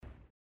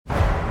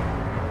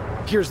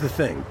Here's the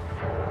thing.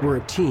 We're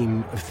a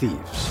team of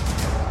thieves.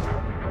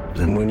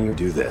 And when you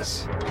do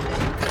this,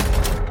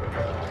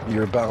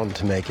 you're bound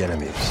to make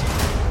enemies.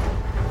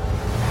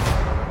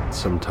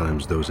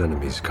 Sometimes those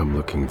enemies come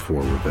looking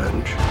for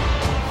revenge.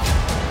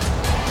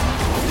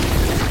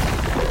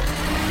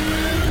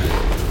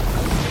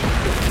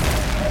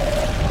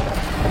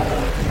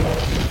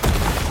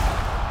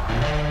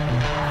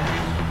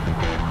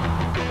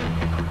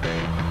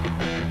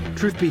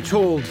 Truth be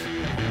told,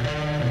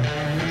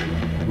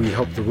 we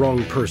helped the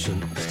wrong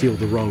person steal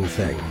the wrong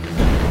thing.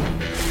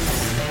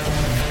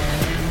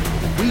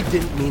 We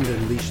didn't mean to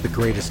unleash the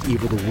greatest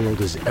evil the world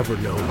has ever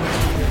known.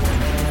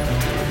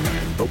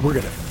 But we're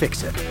gonna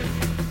fix it.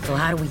 So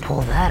how do we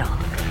pull that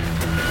off?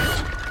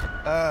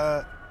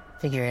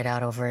 Figure it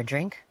out over a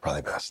drink?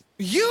 Probably best.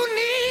 You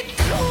need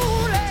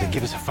Kool-Aid! To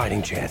give us a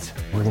fighting chance,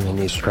 we're gonna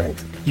need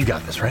strength. You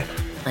got this, right?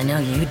 I know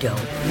you don't.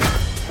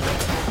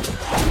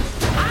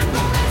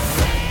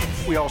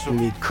 We also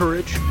need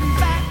courage,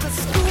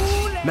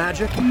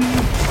 magic,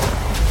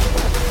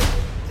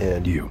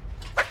 and you.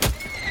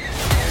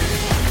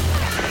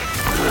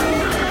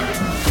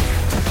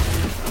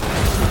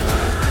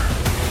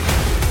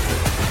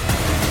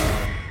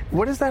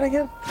 What is that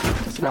again?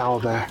 It's an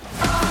owlbear.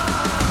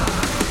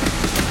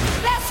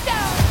 Let's go!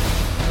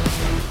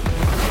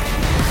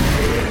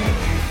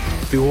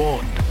 Be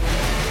warned.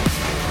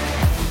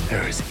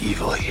 There is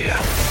evil here.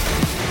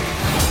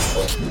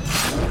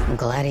 I'm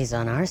glad he's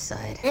on our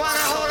side.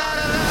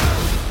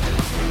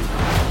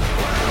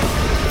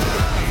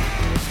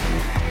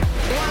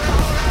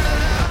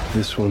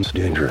 This one's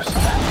dangerous.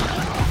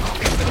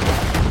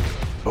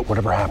 But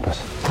whatever happens,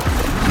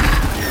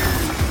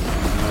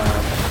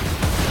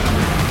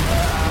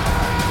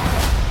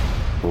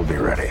 we'll be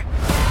ready.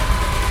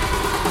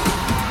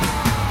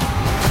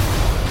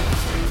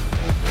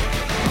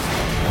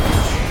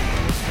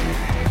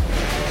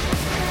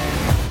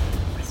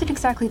 What is it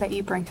exactly that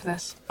you bring to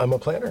this? I'm a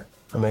planner.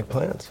 I make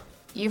plans.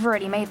 You've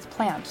already made the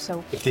plan,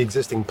 so If the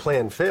existing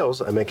plan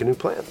fails, I make a new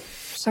plan.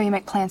 you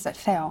make plans that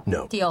fail.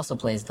 No, He also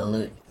plays the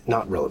lute.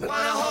 not relevant.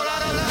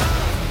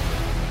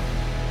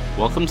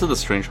 Welcome to the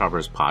Strange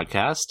Harpers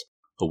podcast,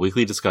 a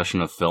weekly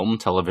discussion of film,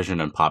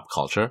 television, and pop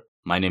culture.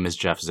 My name is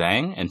Jeff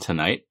Zhang, and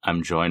tonight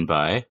I'm joined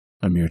by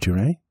Amir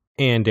Toure.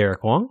 And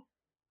Derek Wong.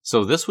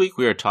 So this week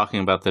we are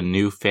talking about the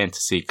new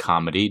fantasy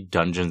comedy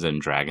Dungeons &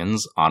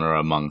 Dragons: Honor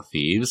Among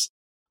Thieves.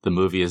 The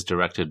movie is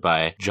directed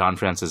by John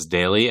Francis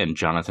Daley and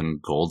Jonathan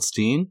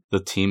Goldstein, the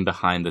team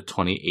behind the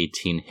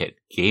 2018 hit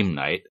Game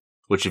Night,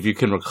 which, if you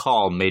can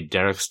recall, made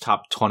Derek's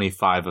top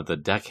 25 of the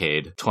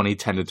decade,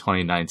 2010 to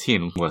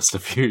 2019, was a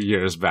few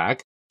years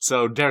back.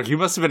 So, Derek, you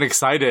must have been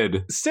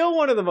excited. Still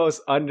one of the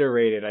most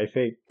underrated, I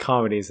think,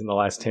 comedies in the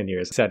last 10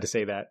 years. Sad to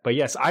say that. But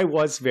yes, I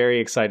was very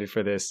excited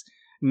for this,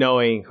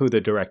 knowing who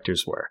the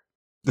directors were.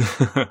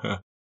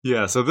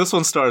 Yeah, so this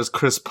one stars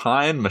Chris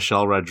Pine,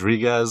 Michelle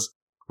Rodriguez,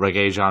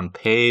 Regé-Jean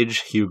Page,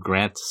 Hugh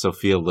Grant,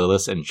 Sophia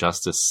Lillis, and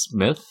Justice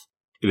Smith.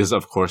 It is,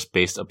 of course,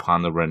 based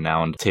upon the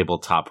renowned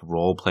tabletop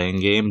role-playing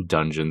game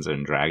Dungeons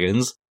 &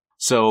 Dragons.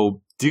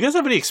 So, do you guys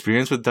have any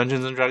experience with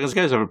Dungeons & Dragons?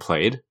 You guys ever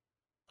played?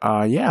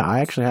 Yeah,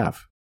 I actually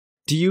have.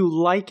 Do you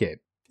like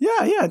it?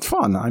 Yeah, it's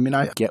fun. I mean,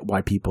 I get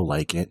why people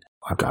like it.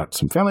 I've got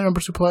some family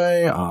members who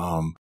play.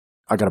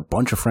 I got a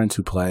bunch of friends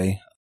who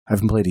play. I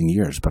haven't played in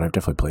years, but I've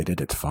definitely played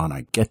it. It's fun.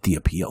 I get the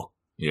appeal.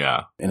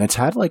 Yeah. And it's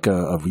had like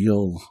a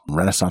real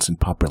renaissance in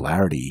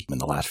popularity in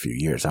the last few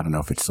years. I don't know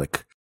if it's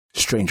like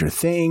Stranger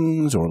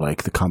Things or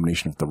like the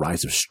combination of the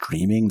rise of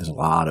streaming. There's a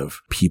lot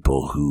of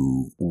people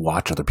who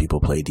watch other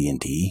people play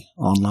D&D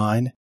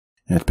online.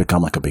 And it's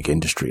become like a big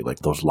industry. Like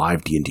those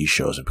live D&D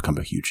shows have become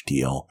a huge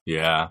deal.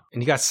 Yeah.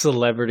 And you got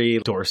celebrity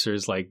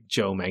endorsers like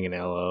Joe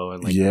Manganiello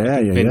and like Yeah.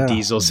 Vin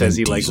Diesel says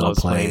Vin he like Diesel loves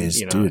playing, plays,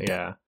 you know, dude.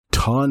 yeah.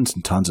 Tons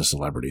and tons of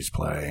celebrities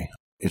play.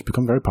 It's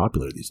become very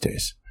popular these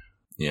days.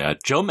 Yeah,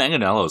 Joe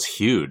Manganiello is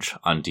huge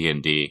on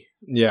D&D.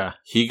 Yeah.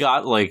 He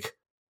got like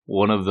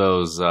one of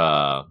those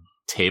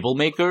table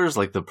makers,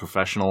 like the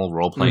professional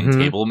role-playing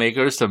table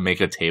makers, to make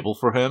a table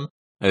for him.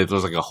 And there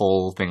was like a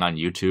whole thing on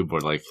YouTube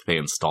where like they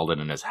installed it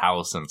in his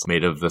house and it's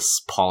made of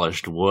this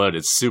polished wood.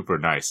 It's super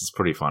nice. It's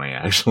pretty funny,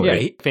 actually. Yeah,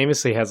 he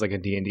famously has like a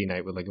D&D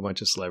night with like a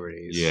bunch of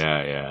celebrities.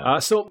 Yeah.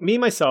 So me,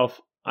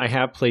 myself, I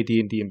have played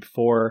D&D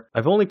before.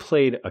 I've only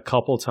played a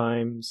couple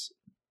times.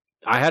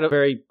 I had a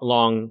very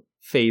long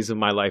phase of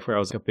my life where I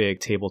was a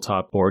big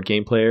tabletop board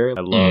game player.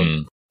 I love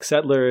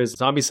Settlers,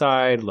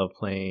 Zombicide, love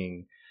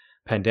playing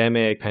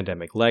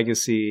Pandemic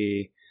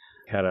Legacy,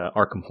 had a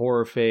Arkham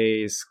Horror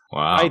phase.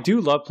 Wow. I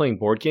do love playing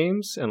board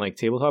games and like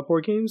tabletop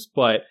board games,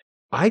 but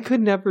I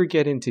could never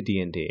get into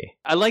D&D.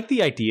 I like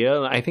the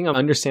idea. I think I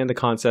understand the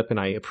concept and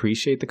I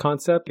appreciate the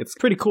concept. It's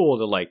pretty cool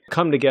to like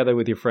come together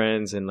with your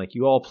friends and like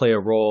you all play a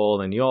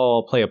role and you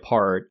all play a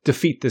part,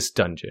 defeat this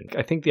dungeon.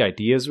 I think the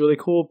idea is really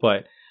cool,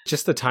 but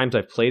just the times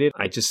I've played it,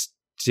 I just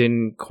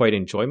didn't quite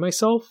enjoy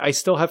myself. I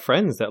still have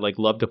friends that like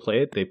love to play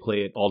it. They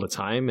play it all the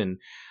time. And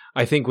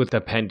I think with the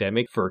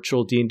pandemic,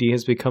 virtual D&D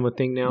has become a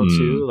thing now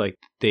too. Like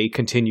they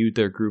continued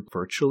their group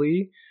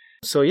virtually.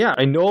 So yeah,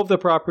 I know of the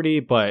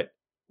property, but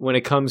when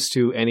it comes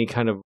to any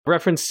kind of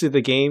reference to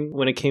the game,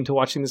 when it came to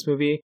watching this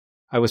movie,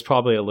 I was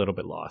probably a little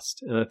bit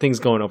lost. Things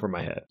going over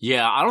my head.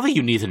 Yeah, I don't think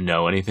you need to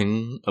know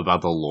anything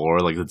about the lore,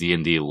 like the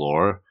D&D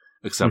lore,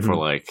 except for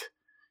like,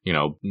 you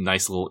know,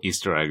 nice little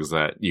Easter eggs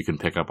that you can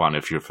pick up on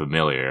if you're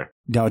familiar.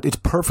 No, it's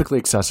perfectly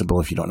accessible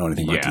if you don't know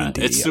anything about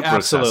D&D. It's super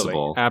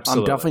accessible.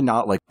 Absolutely. I'm definitely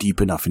not like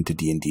deep enough into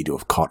D&D to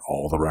have caught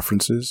all the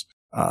references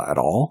at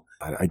all.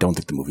 I don't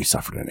think the movie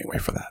suffered in any way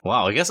for that.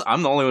 Wow, I guess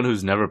I'm the only one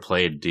who's never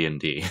played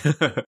D&D.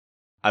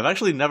 I've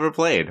actually never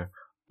played.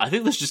 I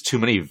think there's just too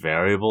many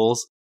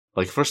variables.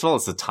 Like, first of all,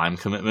 it's the time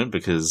commitment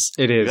because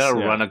you gotta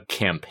run a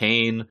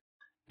campaign,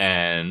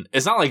 and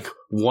it's not like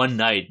one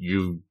night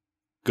you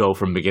go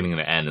from beginning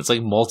to end. It's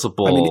like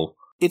multiple... I mean,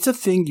 it's a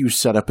thing you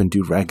set up and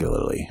do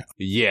regularly.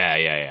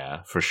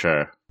 Yeah, for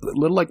sure. A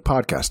little like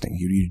podcasting.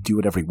 You do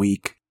it every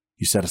week.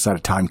 You set aside a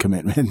time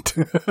commitment.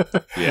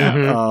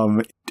 Yeah.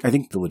 I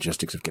think the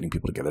logistics of getting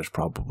people together is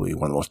probably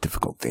one of the most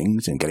difficult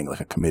things, and getting like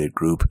a committed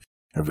group,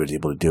 everybody's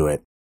able to do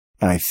it.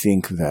 And I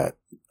think that,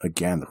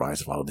 again, the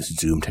rise of a lot of this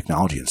Zoom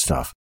technology and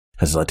stuff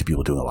has led to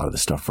people doing a lot of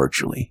this stuff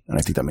virtually. And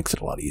I think that makes it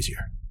a lot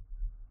easier.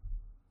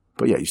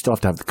 But yeah, you still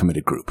have to have the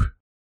committed group.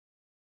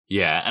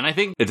 Yeah, and I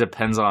think it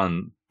depends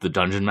on the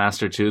dungeon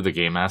master too, the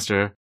game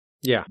master.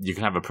 Yeah. You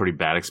can have a pretty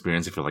bad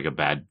experience if you're like a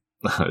bad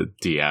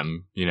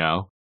DM, you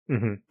know?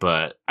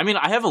 But, I mean,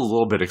 I have a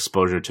little bit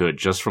exposure to it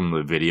just from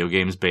the video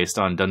games based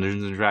on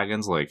Dungeons &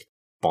 Dragons, like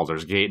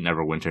Baldur's Gate,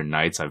 Neverwinter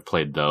Nights. I've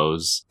played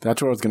those.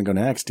 That's where I was going to go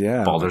next,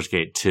 yeah. Baldur's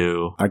Gate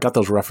 2. I got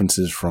those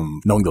references from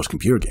knowing those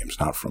computer games,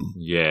 not from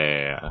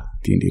D&D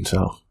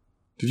itself.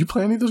 Did you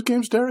play any of those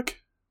games,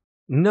 Derek?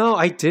 No,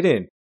 I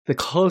didn't. The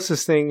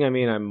closest thing, I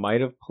mean, I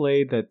might have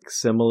played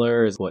that's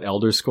similar is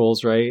Elder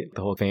Scrolls, right?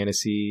 The whole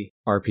fantasy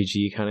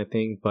RPG kind of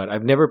thing. But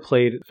I've never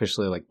played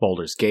officially like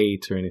Baldur's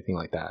Gate or anything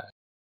like that.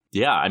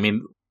 Yeah, I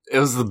mean, it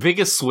was the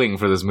biggest swing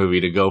for this movie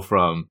to go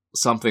from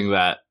something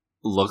that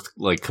looked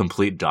like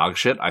complete dog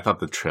shit. I thought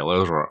the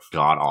trailers were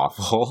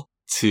god-awful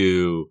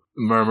to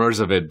murmurs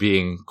of it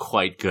being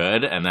quite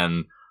good, and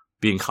then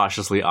being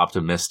cautiously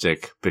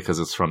optimistic because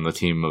it's from the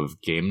team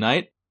of Game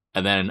Night.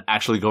 And then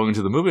actually going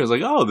into the movie, I was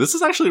like, oh, this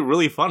is actually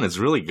really fun. It's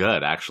really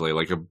good, actually.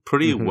 Like a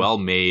pretty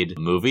well-made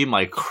movie.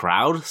 My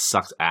crowd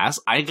sucked ass.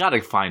 I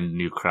gotta find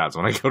new crowds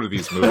when I go to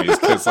these movies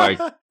because, like,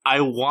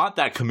 I want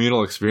that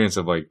communal experience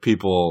of, like,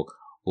 people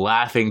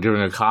laughing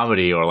during a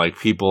comedy or, like,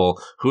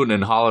 people hooting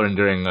and hollering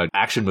during an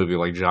action movie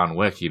like John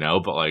Wick, you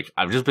know? But, like,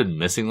 I've just been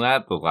missing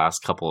that the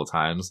last couple of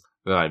times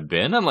that I've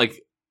been. And, like,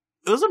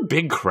 it was a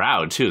big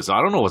crowd, too. So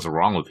I don't know what's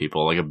wrong with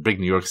people. Like, a big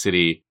New York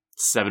City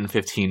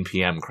 7:15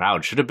 p.m.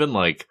 crowd should have been,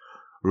 like,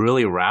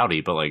 really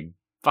rowdy, but like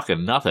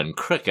fucking nothing.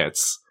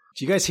 Crickets.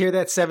 Did you guys hear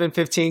that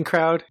 7:15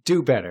 crowd?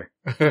 Do better.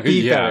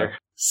 Be better.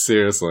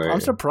 Seriously.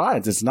 I'm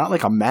surprised. It's not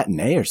like a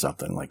matinee or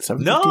something. Like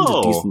 7:15 is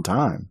a decent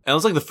time. And it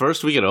was like the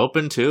first week it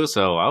opened too,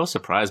 so I was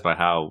surprised by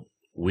how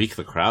weak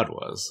the crowd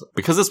was.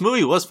 Because this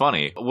movie was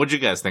funny. What'd you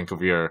guys think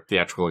of your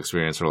theatrical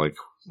experience, or like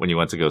when you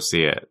went to go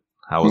see it?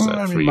 How was it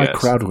for you guys? My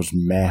crowd was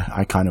meh.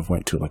 I kind of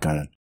went to like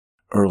an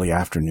early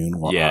afternoon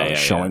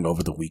showing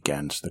over the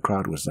weekend. The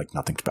crowd was like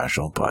nothing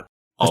special, but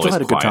I still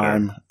had a good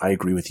time. I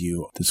agree with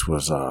you. This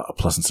was a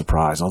pleasant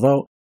surprise.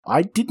 Although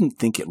I didn't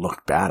think it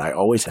looked bad. I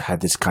always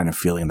had this kind of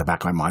feeling in the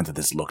back of my mind that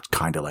this looked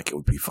kind of like it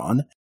would be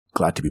fun.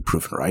 Glad to be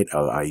proven right.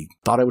 I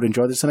thought I would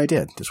enjoy this, and I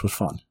did. This was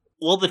fun.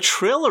 Well, the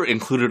trailer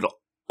included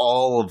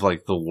all of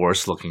like the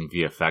worst looking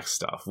VFX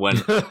stuff when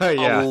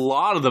a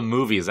lot of the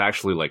movie is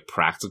actually like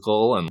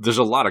practical, and there's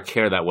a lot of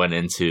care that went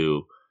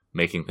into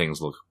making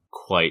things look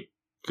quite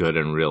good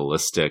and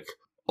realistic.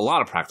 A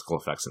lot of practical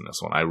effects in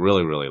this one. I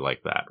really, really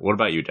like that. What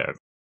about you, Derek?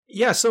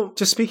 Yeah, so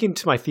just speaking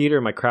to my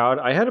theater, my crowd,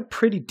 I had a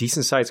pretty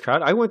decent sized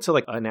crowd. I went to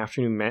like an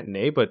afternoon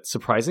matinee, but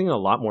surprisingly a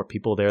lot more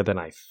people there than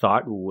I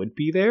thought would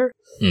be there.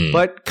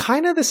 But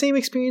kind of the same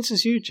experience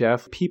as you,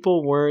 Jeff.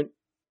 People weren't...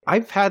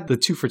 I've had the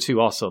 2 for 2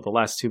 also. The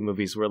last 2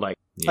 movies were like...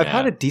 I've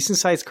had a decent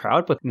sized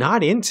crowd, but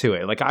not into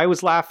it. Like I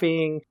was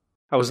laughing...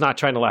 I was not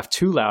trying to laugh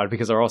too loud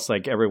because or else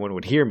like everyone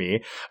would hear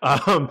me.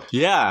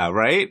 Yeah,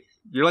 right?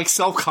 You're like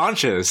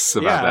self-conscious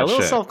about that shit. Yeah, a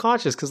little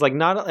self-conscious because like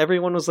not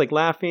everyone was like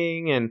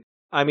laughing, and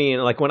I mean,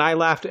 like when I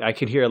laughed, I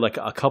could hear like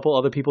a couple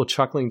other people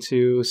chuckling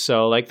too.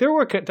 So like there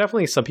were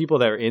definitely some people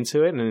that were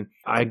into it, and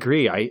I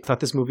agree. I thought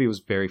this movie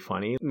was very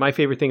funny. My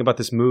favorite thing about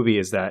this movie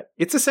is that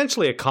it's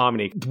essentially a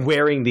comedy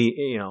wearing the,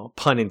 you know,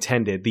 pun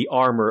intended, the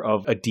armor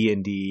of a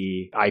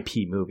D&D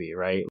IP movie,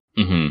 right?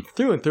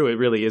 Through and through, it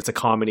really is a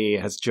comedy.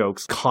 It has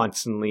jokes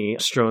constantly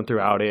strewn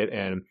throughout it,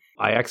 and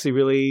I actually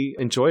really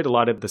enjoyed a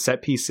lot of the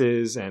set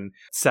pieces and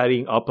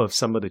setting up of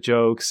some of the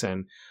jokes,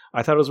 and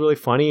I thought it was really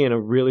funny and a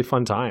really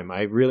fun time.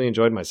 I really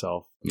enjoyed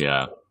myself.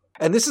 Yeah.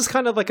 And this is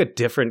kind of like a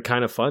different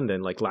kind of fun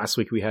than like last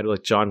week we had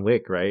like John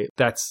Wick, right?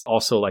 That's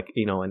also like,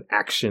 you know, an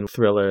action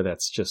thriller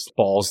that's just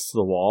balls to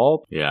the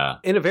wall. Yeah.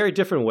 In a very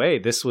different way,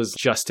 this was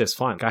just as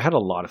fun. I had a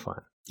lot of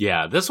fun.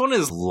 Yeah, this one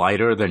is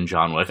lighter than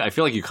John Wick. I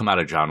feel like you come out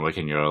of John Wick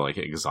and you're like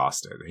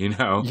exhausted, you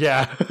know?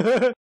 Yeah.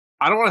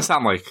 I don't want to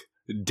sound like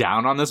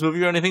down on this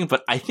movie or anything,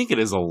 but I think it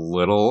is a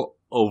little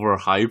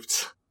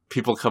overhyped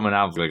people coming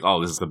out like,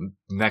 oh, this is the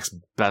next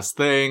best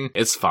thing.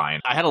 It's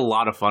fine. I had a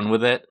lot of fun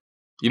with it.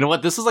 You know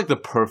what? This is like the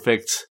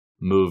perfect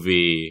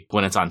movie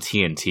when it's on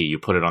TNT. You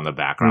put it on the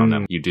background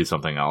and you do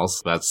something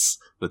else. That's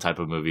the type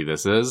of movie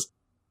this is.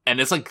 And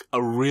it's like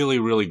a really,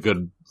 really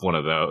good one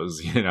of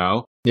those, you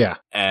know? Yeah.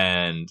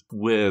 And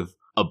with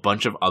a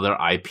bunch of other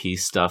IP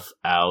stuff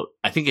out,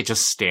 I think it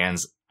just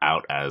stands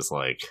out as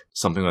like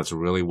something that's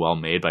really well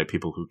made by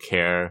people who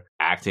care.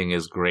 Acting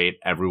is great.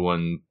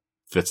 Everyone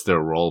fits their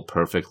role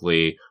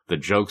perfectly. The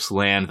jokes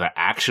land. The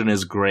action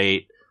is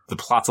great. The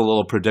plot's a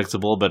little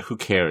predictable, but who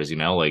cares, you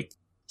know? Like,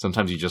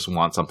 sometimes you just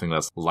want something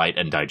that's light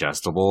and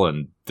digestible,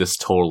 and this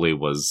totally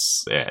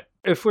was it.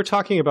 If we're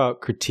talking about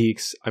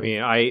critiques, I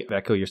mean, I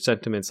echo your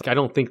sentiments. I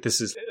don't think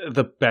this is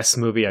the best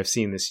movie I've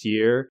seen this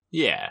year.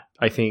 Yeah.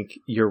 I think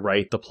you're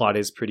right. The plot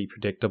is pretty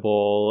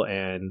predictable.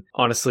 And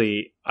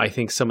honestly, I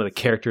think some of the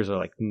characters are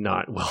like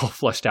not well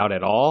fleshed out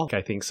at all.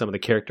 I think some of the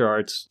character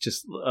arts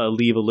just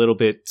leave a little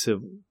bit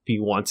to be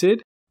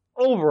wanted.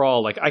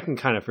 Overall, like I can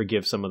kind of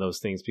forgive some of those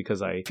things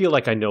because I feel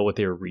like I know what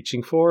they were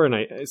reaching for, and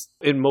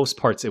in most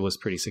parts it was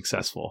pretty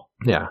successful.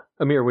 Yeah,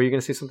 Amir, were you going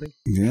to say something?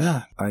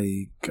 Yeah,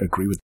 I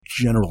agree with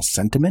general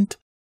sentiment.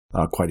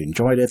 Quite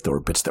enjoyed it. There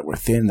were bits that were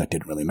thin that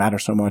didn't really matter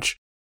so much.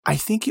 I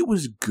think it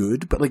was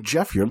good, but like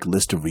Jeff, your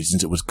list of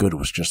reasons it was good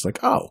was just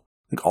like, oh,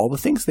 like all the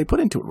things they put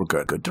into it were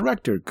good. Good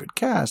director, good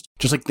cast,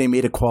 just like they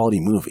made a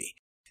quality movie.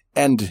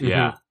 And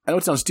yeah. I know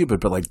it sounds stupid,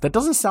 but like that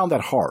doesn't sound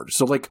that hard.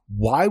 So like,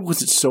 why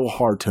was it so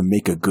hard to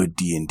make a good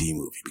D&D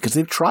movie? Because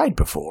they've tried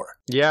before.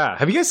 Yeah.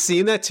 Have you guys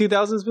seen that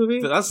 2000s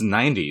movie? That's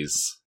 90s.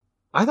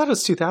 I thought it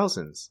was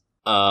 2000s.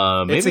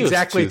 Maybe it's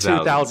exactly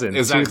 2000.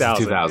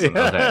 Exactly 2000.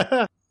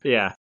 Okay.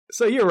 Yeah.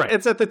 So you're right.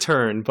 It's at the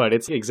turn, but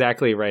it's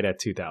exactly right at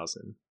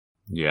 2000.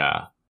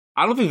 Yeah.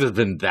 I don't think there's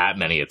been that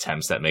many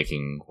attempts at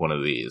making one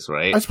of these,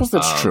 right? I suppose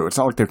that's true. It's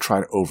not like they've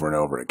tried over and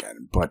over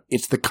again, but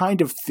it's the kind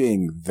of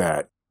thing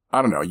that,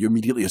 I don't know, you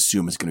immediately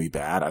assume it's going to be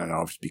bad. I don't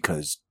know if it's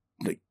because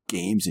the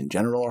games in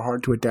general are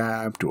hard to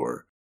adapt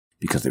or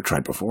because they've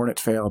tried before and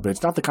it's failed, but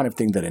it's not the kind of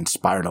thing that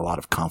inspired a lot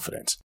of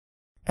confidence.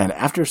 And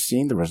after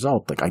seeing the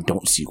result, like, I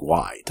don't see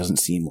why. It doesn't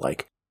seem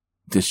like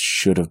this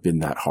should have been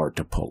that hard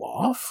to pull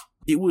off.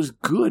 It was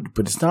good,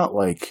 but it's not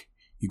like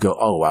you go,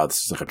 oh, wow, this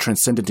is like a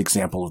transcendent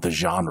example of the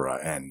genre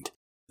and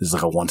this is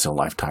like a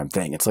once-in-a-lifetime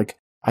thing. It's like,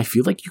 I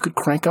feel like you could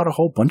crank out a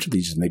whole bunch of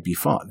these and they'd be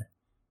fun.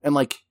 And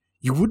like,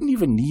 you wouldn't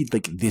even need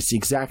like this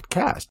exact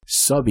cast.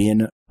 Sub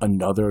in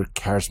another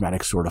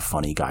charismatic sort of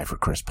funny guy for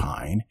Chris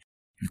Pine.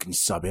 You can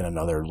sub in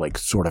another like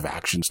sort of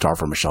action star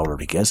for Michelle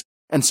Rodriguez.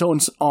 And so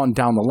on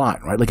down the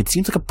line, right? Like it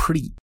seems like a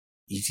pretty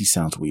easy,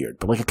 sounds weird,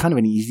 but like a kind of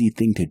an easy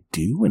thing to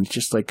do. And it's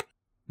just like,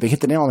 they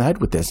hit the nail on the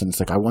head with this. And it's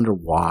like, I wonder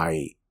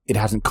why it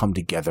hasn't come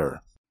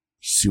together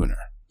sooner.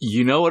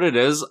 You know what it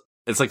is?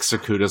 It's like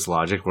circuitous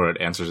logic where it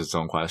answers its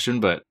own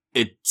question, but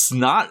it's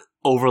not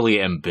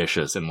overly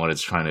ambitious in what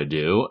it's trying to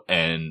do.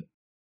 And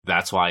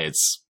that's why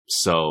it's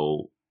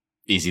so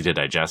easy to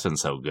digest and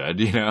so good,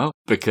 you know?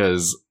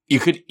 Because you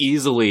could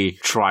easily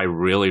try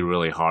really,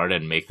 really hard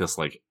and make this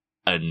like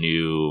a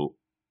new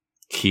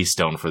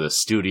keystone for the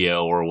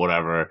studio or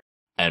whatever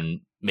and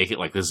make it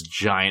like this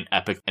giant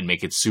epic and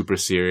make it super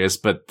serious.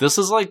 But this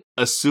is like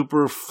a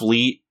super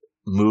fleet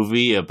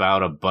movie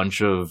about a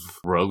bunch of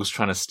rogues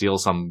trying to steal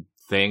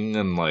something,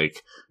 and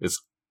like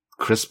it's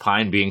Chris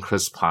Pine being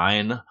Chris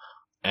Pine.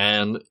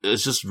 And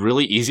it's just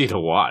really easy to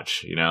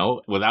watch, you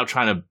know, without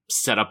trying to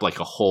set up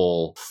like a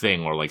whole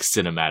thing or like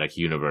cinematic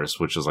universe,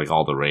 which is like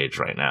all the rage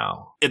right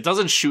now. It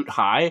doesn't shoot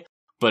high,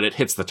 but it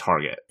hits the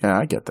target. Yeah,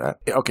 I get that.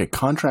 Okay,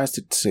 contrast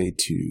it, say,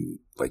 to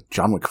like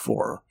John Wick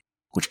 4,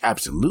 which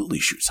absolutely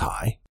shoots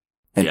high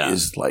and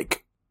is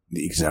like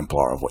the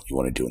exemplar of what you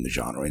want to do in the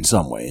genre. In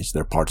some ways,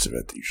 there are parts of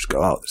it that you just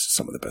go, oh, this is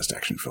some of the best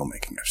action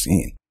filmmaking I've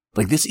seen.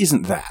 Like, this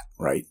isn't that,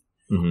 right?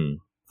 Mm-hmm.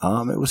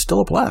 It was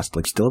still a blast,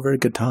 like still a very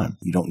good time.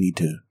 You don't need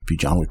to be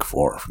John Wick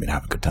 4 for me to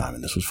have a good time,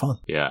 and this was fun.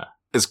 Yeah.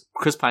 Is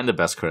Chris Pine the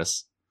best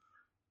Chris?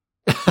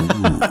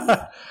 I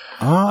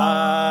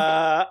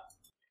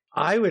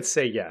would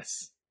say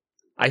yes.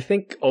 I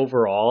think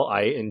overall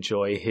I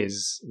enjoy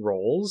his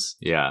roles.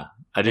 Yeah,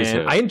 I do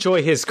too. I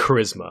enjoy his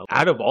charisma.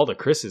 Out of all the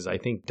Chris's, I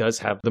think does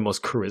have the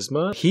most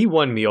charisma. He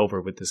won me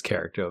over with this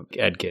character of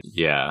Ed Gein.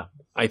 Yeah.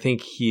 I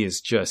think he is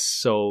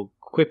just so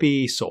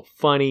quippy, so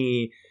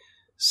funny,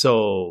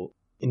 so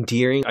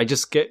endearing. I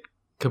just get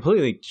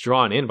completely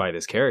drawn in by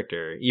this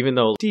character, even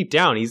though deep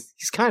down he's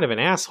kind of an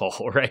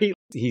asshole, right?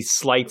 He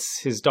slights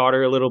his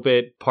daughter a little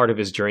bit. Part of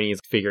his journey is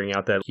figuring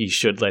out that he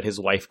should let his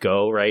wife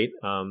go, right?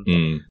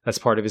 That's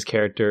part of his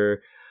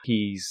character.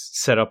 He's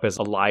set up as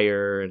a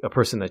liar, a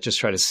person that just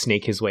tried to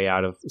snake his way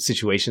out of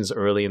situations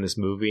early in this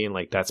movie, and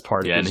like that's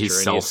part of his journey. Yeah, and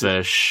he's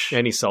selfish.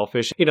 And he's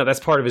selfish. You know,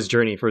 that's part of his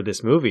journey for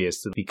this movie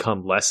is to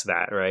become less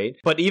that, right?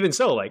 But even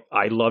so, like,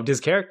 I loved his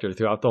character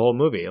throughout the whole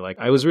movie. Like,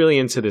 I was really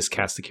into this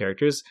cast of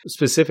characters,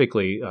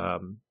 specifically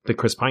the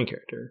Chris Pine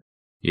character.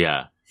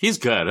 Yeah, he's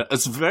good.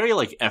 It's very,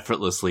 like,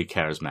 effortlessly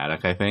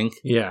charismatic, I think.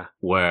 Yeah.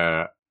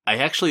 Where I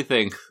actually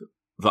think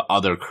the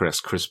other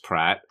Chris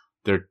Pratt,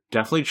 they're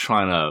definitely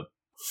trying to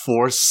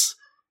force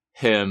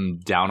him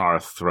down our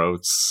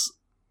throats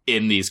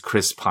in these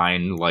Chris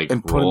Pine like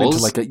and put roles.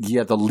 him into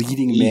like the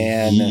leading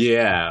man.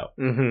 Yeah.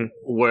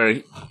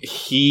 Where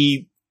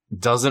he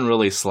doesn't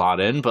really slot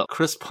in, but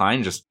Chris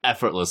Pine just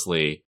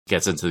effortlessly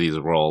gets into these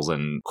roles,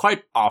 and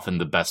quite often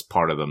the best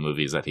part of the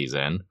movies that he's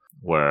in,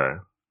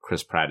 where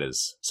Chris Pratt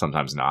is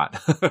sometimes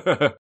not.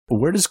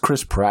 Where does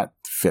Chris Pratt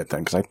fit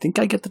then? Because I think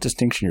I get the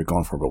distinction you're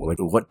going for, but like,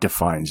 what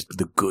defines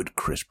the good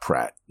Chris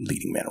Pratt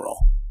leading man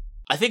role?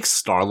 I think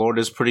Star-Lord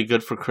is pretty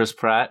good for Chris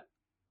Pratt.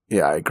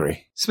 Yeah, I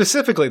agree.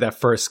 Specifically that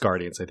first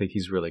Guardians, I think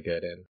he's really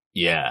good in.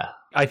 Yeah.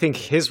 I think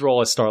his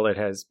role as Star-Lord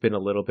has been a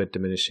little bit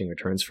diminishing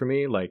returns for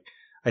me. Like,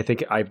 I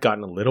think I've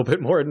gotten a little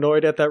bit more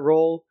annoyed at that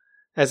role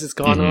as it's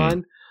gone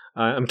on.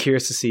 I'm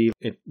curious to see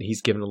if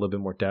he's given a little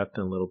bit more depth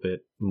and a little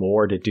bit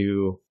more to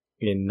do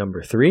in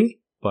number 3.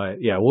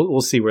 But yeah,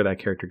 we'll see where that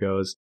character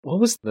goes.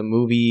 What was the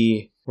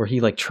movie where he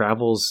like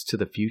travels to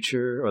the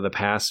future or the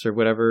past or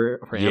whatever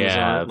for Amazon?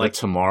 Yeah, like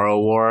Tomorrow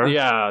War.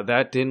 Yeah,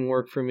 that didn't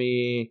work for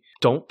me.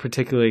 Don't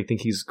particularly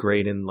think he's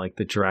great in like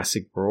the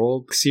Jurassic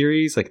World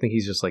series. I think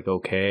he's just like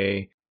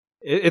okay.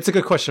 It's a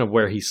good question of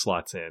where he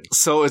slots in.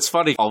 So it's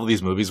funny, all of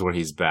these movies where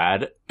he's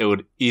bad, it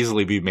would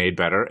easily be made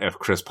better if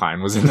Chris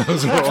Pine was in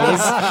those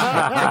roles.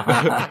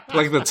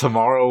 Like the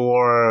Tomorrow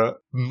War,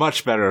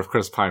 much better if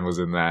Chris Pine was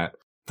in that.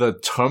 The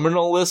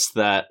Terminalist,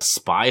 that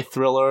spy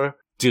thriller,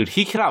 dude,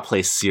 he cannot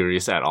play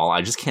serious at all.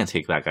 I just can't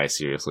take that guy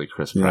seriously,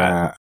 Chris Pratt.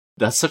 Yeah.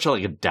 That's such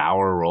a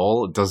dour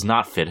role. It does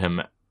not fit him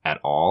at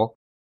all.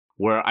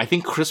 Where I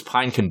think Chris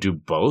Pine can do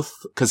both,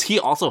 because he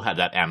also had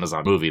that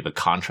Amazon movie, The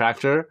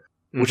Contractor,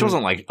 which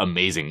wasn't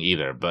amazing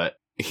either, but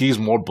he's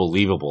more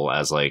believable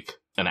as an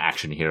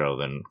action hero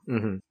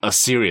than a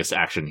serious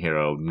action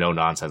hero, no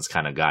nonsense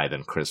kind of guy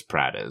than Chris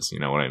Pratt is. You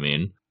know what I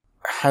mean?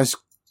 Has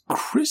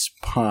Chris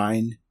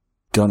Pine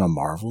done a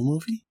Marvel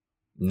movie?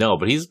 No,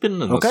 but he's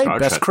been in the Star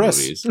best Trek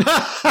Chris. movies.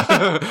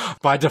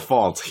 By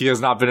default, he has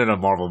not been in a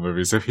Marvel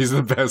movie, so he's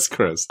the best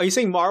Chris. Are you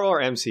saying Marvel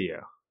or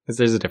MCU? Because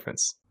there's a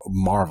difference.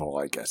 Marvel,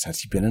 I guess. Has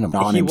he been in a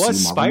non-MCU He was Marvel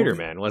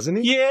Spider-Man, movie? wasn't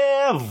he?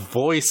 Yeah,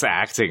 voice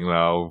acting,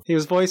 though. He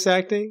was voice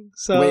acting?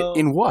 So wait,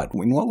 in what?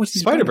 In what was he?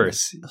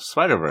 Spider-Verse.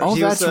 Spider-Verse. Oh,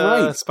 he that's was,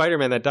 right.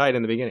 Spider-Man that died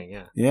in the beginning,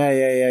 yeah.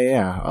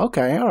 Yeah.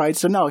 Okay, all right.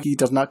 So no, he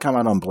does not come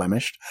out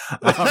unblemished.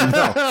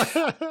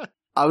 No.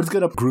 I was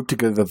going to group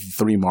together the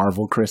 3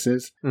 Marvel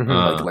Chris's,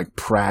 like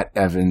Pratt,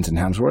 Evans, and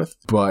Hemsworth,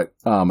 but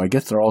I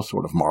guess they're all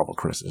sort of Marvel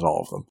Chris's,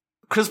 all of them.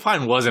 Chris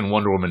Pine was in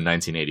Wonder Woman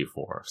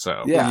 1984,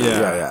 so...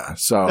 Yeah.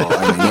 So,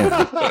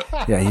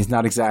 I mean, he's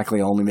not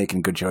exactly only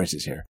making good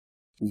choices here.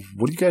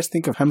 What do you guys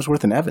think of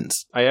Hemsworth and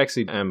Evans? I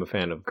actually am a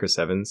fan of Chris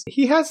Evans.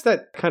 He has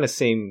that kind of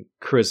same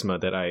charisma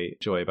that I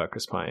enjoy about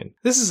Chris Pine.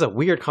 This is a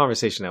weird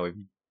conversation that we've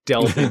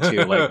delved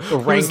into,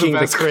 ranking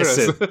the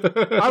Chris's.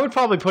 I would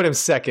probably put him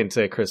second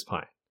to Chris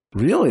Pine.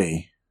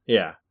 Really?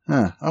 Yeah.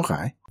 Huh,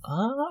 okay.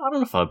 I don't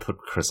know if I'd put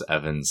Chris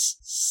Evans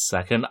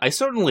second. I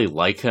certainly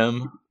like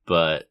him,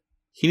 but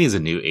he needs a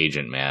new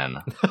agent,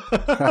 man.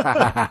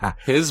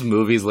 His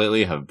movies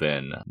lately have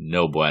been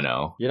no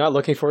bueno. You're not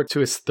looking forward to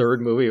his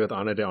 3rd movie with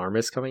Ana de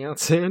Armas coming out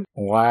soon?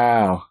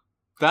 Wow.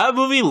 That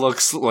movie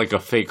looks like a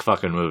fake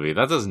fucking movie.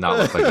 That does not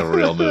look like a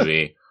real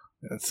movie.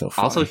 That's so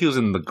funny. Also, he was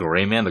in The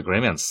Gray Man. The Gray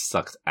Man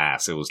sucked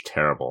ass. It was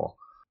terrible.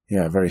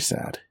 Yeah, very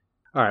sad.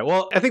 All right,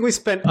 well, I think we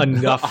spent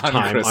enough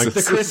time on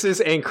the Chris's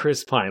and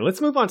Chris Pine.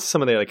 Let's move on to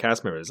some of the other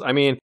cast members. I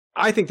mean,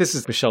 I think this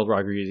is Michelle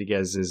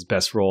Rodriguez's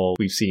best role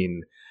we've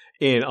seen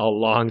in a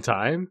long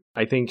time.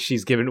 I think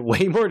she's given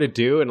way more to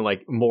do and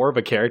more of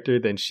a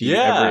character than she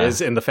ever is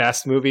in the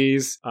Fast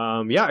movies.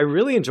 I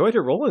really enjoyed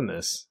her role in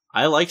this.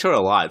 I liked her a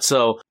lot.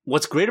 So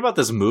what's great about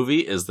this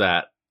movie is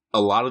that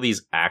a lot of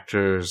these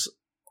actors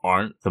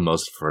aren't the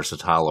most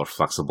versatile or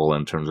flexible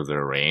in terms of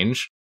their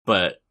range,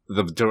 but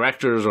the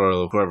directors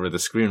or whoever the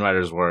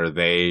screenwriters were,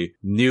 they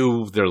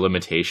knew their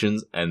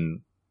limitations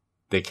and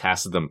they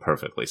casted them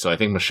perfectly. So I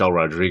think Michelle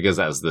Rodriguez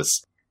as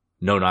this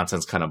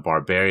no-nonsense kind of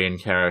barbarian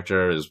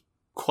character is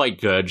quite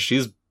good.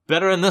 She's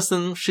better in this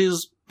than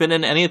she's been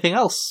in anything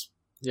else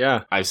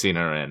I've seen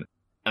her in.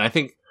 And I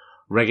think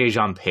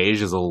Regé-Jean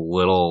Page is a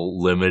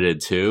little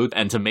limited too.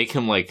 And to make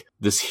him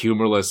this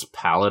humorless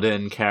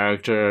paladin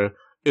character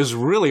is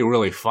really,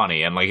 really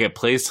funny. And it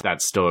plays to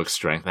that stoic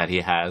strength that he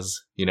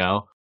has, you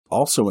know?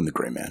 Also in The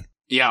Gray Man.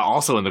 Yeah,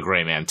 also in The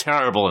Gray Man.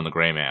 Terrible in The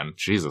Gray Man.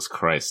 Jesus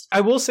Christ. I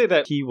will say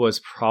that he was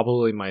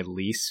probably my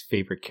least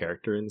favorite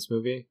character in this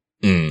movie.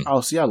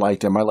 Oh, see, I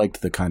liked him. I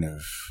liked the kind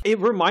of... It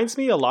reminds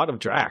me a lot of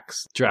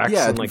Drax. Drax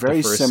in the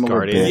very first similar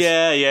Guardians. bit.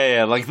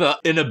 Yeah. The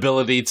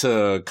inability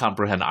to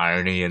comprehend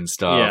irony and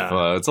stuff.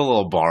 Yeah. It's a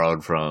little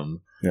borrowed from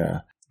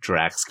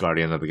Drax,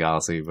 Guardian of the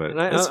Galaxy, but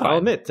it's fine. I'll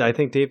admit, I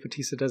think Dave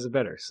Bautista does it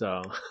better,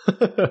 so...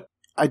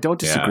 I don't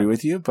disagree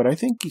with you, but I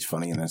think he's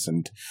funny in this,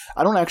 and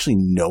I don't actually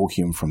know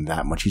him from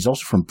that much. He's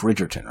also from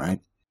Bridgerton,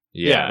 right?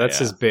 Yeah, that's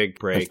his big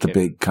break. That's the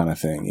big kind of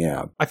thing,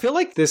 yeah. I feel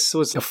like this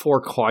was a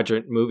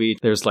 4-quadrant movie.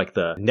 There's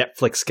the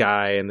Netflix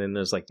guy, and then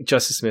there's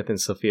Justice Smith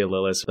and Sophia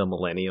Lillis, the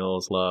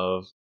millennials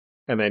love.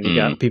 And then you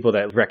got people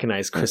that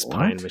recognize Chris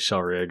Pine,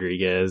 Michelle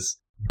Rodriguez.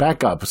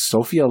 Back up.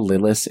 Sophia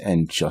Lillis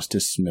and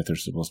Justice Smith are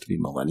supposed to be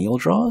millennial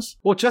draws?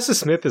 Well, Justice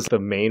Smith is the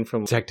main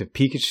from Detective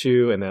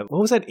Pikachu, and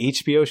what was that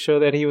HBO show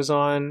that he was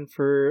on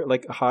for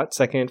like a hot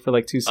second for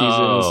like 2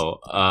 seasons?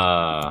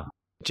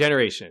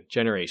 Generation.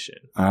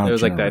 Oh, it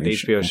was like that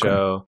HBO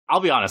show. I'll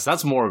be honest,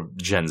 that's more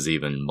Gen Z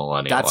than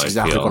millennial. That's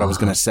exactly what I was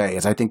going to say,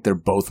 is I think they're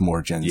both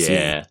more Gen Z.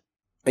 Yeah.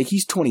 Like,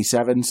 he's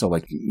 27, so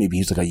like maybe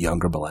he's like a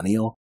younger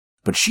millennial.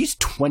 But she's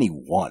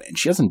 21, and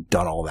she hasn't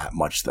done all that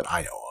much that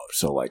I know of.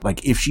 So like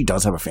if she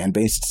does have a fan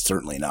base, it's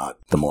certainly not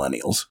the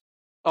millennials.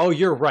 Oh,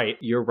 you're right.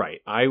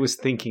 I was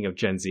thinking of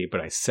Gen Z,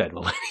 but I said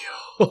millennial.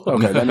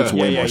 Okay, that makes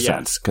way more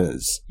sense,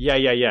 because... Yeah.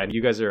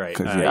 You guys are right.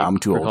 I'm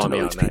too old to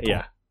know these people.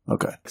 Yeah.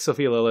 Okay.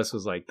 Sophia Lillis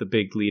was like the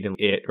big lead in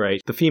It,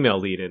 right? The female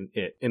lead in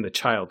It, in the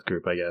child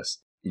group, I guess.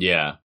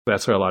 Yeah.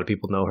 That's where a lot of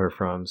people know her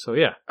from. So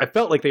yeah, I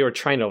felt like they were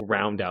trying to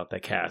round out the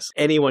cast.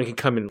 Anyone can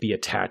come and be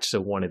attached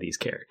to one of these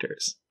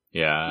characters.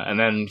 Yeah, and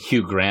then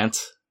Hugh Grant.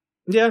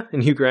 Yeah,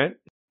 and Hugh Grant.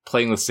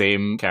 Playing the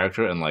same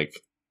character in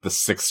like the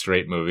 6th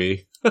straight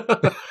movie.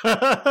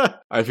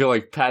 I feel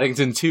like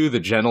Paddington 2, The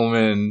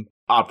Gentleman,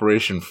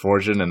 Operation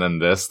Fortune, and then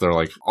this, they're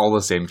like all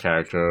the same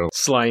character.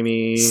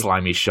 Slimy,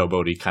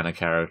 showboaty kind of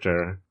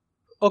character.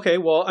 Okay,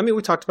 well, I mean,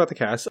 we talked about the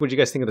cast. What did you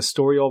guys think of the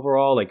story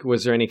overall? Like,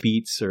 was there any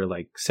beats or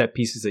like set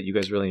pieces that you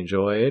guys really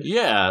enjoyed?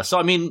 Yeah, so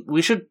I mean,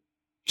 we should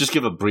just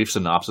give a brief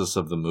synopsis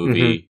of the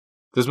movie. Mm-hmm.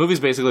 This movie's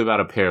basically about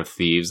a pair of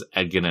thieves,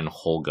 Edgin and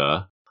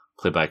Holga,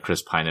 played by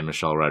Chris Pine and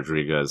Michelle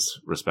Rodriguez,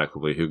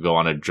 respectively, who go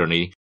on a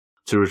journey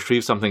to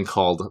retrieve something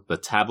called the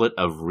Tablet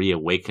of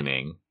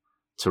Reawakening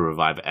to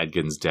revive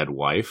Edgin's dead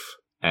wife.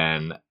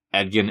 And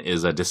Edgin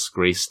is a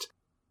disgraced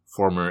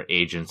former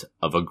agent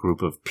of a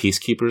group of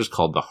peacekeepers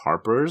called the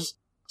Harpers.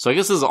 So I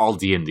guess this is all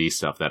D&D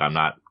stuff that I'm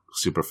not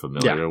super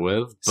familiar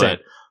with.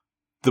 But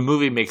the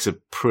movie makes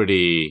it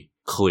pretty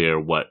clear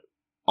what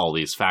all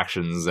these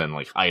factions and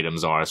like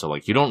items are. So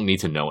like you don't need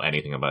to know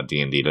anything about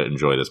D&D to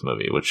enjoy this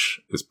movie,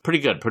 which is pretty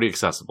good, pretty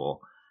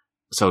accessible.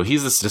 So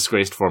he's this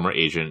disgraced former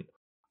agent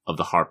of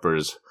the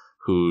Harpers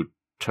who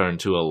turned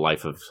to a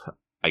life of,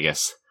 I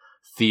guess,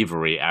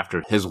 thievery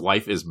after his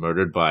wife is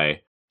murdered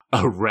by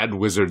a red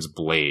wizard's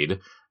blade.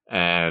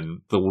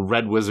 And the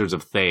Red Wizards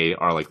of Thay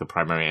are like the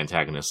primary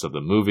antagonists of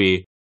the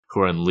movie,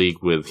 who are in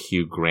league with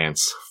Hugh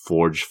Grant's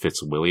Forge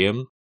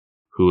Fitzwilliam,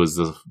 who is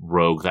the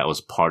rogue that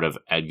was part of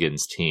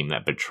Edgin's team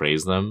that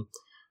betrays them.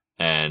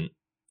 And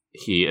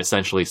he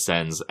essentially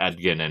sends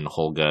Edgin and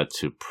Holga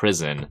to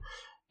prison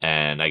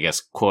and, I guess,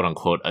 quote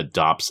unquote,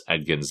 adopts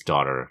Edgin's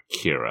daughter,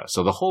 Kira.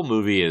 So the whole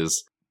movie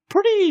is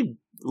pretty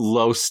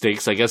low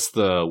stakes. I guess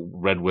the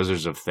Red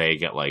Wizards of Thay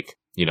get like,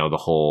 you know, the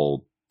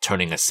whole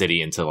turning a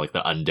city into like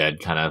the undead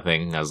kind of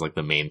thing as like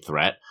the main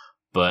threat.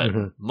 But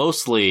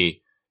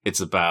mostly it's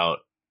about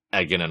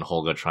Edgin and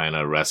Holga trying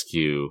to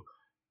rescue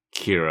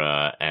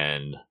Kira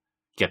and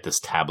get this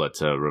tablet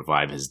to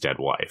revive his dead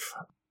wife.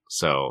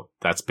 So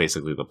that's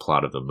basically the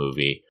plot of the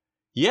movie.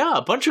 Yeah,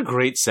 a bunch of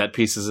great set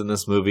pieces in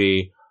this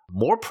movie.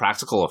 More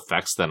practical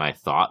effects than I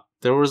thought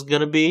there was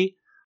going to be.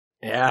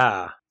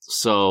 Yeah.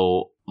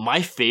 So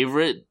my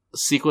favorite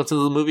sequence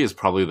of the movie is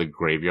probably the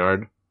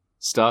graveyard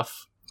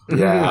stuff.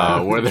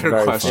 Yeah. Where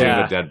they're questioning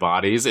the dead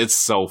bodies. It's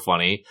so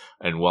funny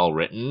and well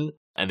written.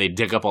 And they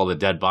dig up all the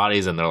dead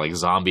bodies and they're like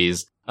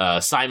zombies.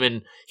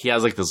 Simon, he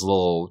has like this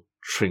little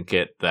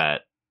trinket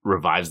that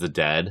revives the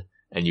dead.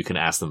 And you can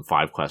ask them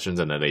 5 questions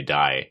and then they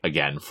die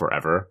again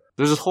forever.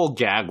 There's this whole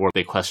gag where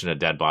they question a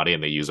dead body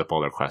and they use up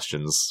all their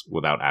questions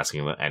without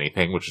asking them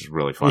anything, which is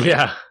really funny.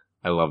 Yeah.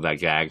 I love that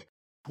gag.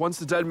 Once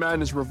the dead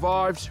man is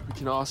revived, we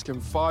can ask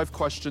him 5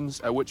 questions,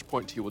 at which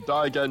point he will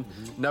die again,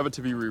 never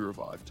to be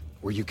re-revived.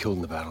 Were you killed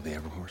in the Battle of the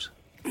Everhorse?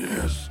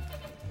 Yes.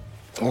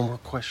 4 more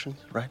questions,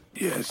 right?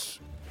 Yes.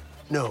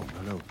 No,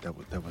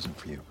 that wasn't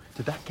for you.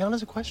 Did that count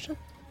as a question?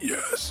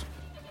 Yes.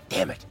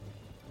 Damn it.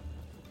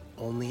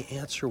 Only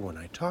answer when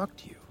I talk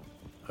to you,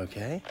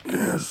 okay?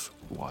 Yes.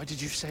 Why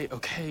did you say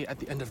okay at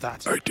the end of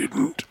that? I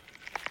didn't.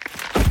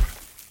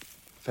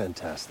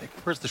 Fantastic.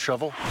 Where's the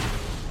shovel?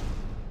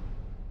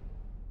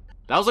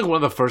 That was like one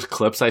of the first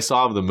clips I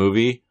saw of the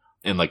movie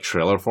in like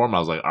trailer form. I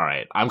was like, all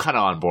right, I'm kind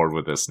of on board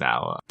with this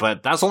now.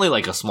 But that's only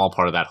like a small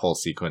part of that whole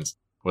sequence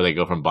where they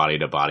go from body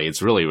to body.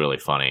 It's really, really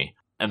funny.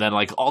 And then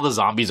like all the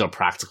zombies are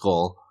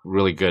practical,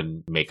 really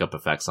good makeup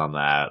effects on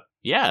that.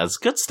 Yeah, it's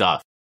good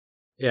stuff.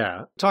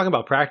 Yeah. Talking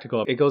about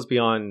practical, it goes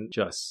beyond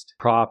just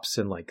props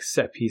and like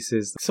set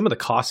pieces. Some of the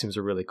costumes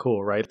are really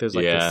cool, right? There's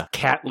like this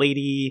cat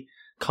lady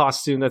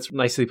costume that's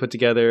nicely put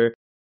together.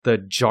 The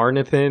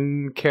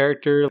Jarnathan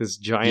character, this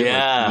giant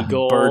like,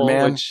 eagle,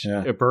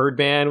 a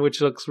Birdman,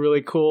 which looks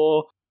really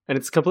cool. And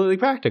it's completely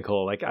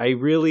practical. Like, I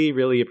really,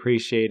 really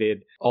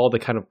appreciated all the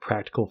kind of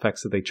practical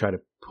effects that they try to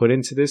put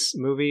into this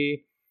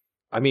movie.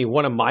 I mean,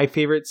 one of my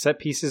favorite set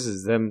pieces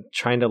is them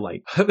trying to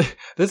like,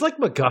 there's like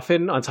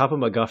MacGuffin on top of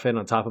MacGuffin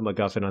on top of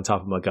MacGuffin on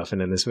top of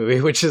MacGuffin in this movie,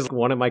 which is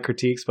one of my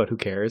critiques, but who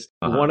cares?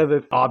 One of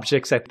the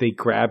objects that they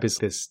grab is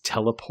this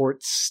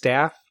teleport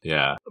staff.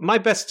 Yeah. My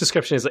best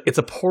description is it's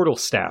a portal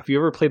staff. If you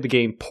ever played the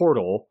game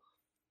Portal,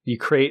 you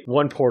create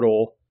one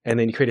portal and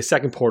then you create a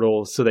second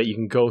portal so that you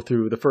can go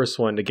through the first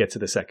one to get to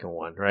the second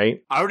one, right?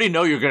 I already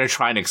know you're going to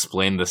try and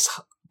explain this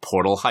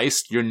portal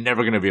heist. You're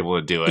never going to be able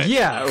to do it.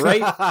 Yeah,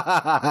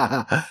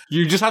 right?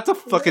 You just have to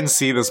fucking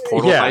see this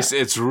portal heist.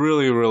 It's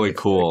really, really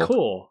cool.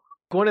 Cool.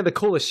 One of the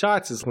coolest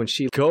shots is when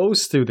she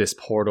goes through this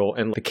portal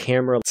and the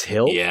camera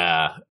tilts.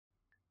 Yeah.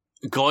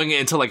 Going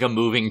into like a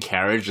moving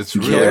carriage, it's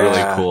really,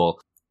 really cool.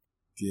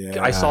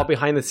 Yeah. I saw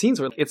behind the scenes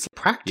where it's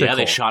practical. Yeah,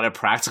 they shot it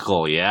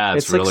practical. Yeah,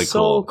 it's like really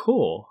so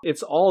cool.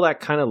 It's all that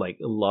kind of like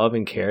love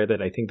and care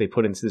that I think they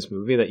put into this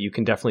movie that you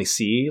can definitely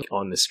see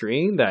on the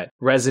screen that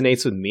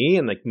resonates with me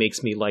and like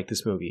makes me like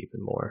this movie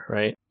even more,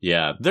 right?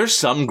 Yeah, there's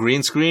some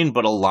green screen,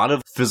 but a lot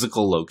of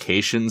physical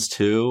locations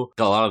too.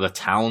 A lot of the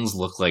towns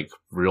look like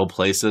real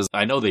places.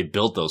 I know they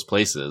built those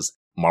places.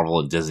 Marvel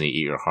and Disney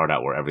eat your heart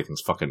out where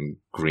everything's fucking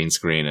green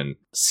screen and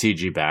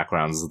CG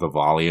backgrounds, the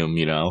volume,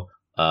 you know.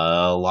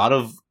 A lot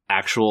of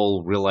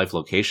actual real life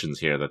locations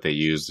here that they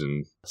used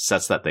and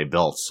sets that they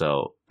built.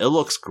 So it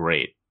looks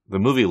great. The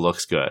movie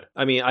looks good.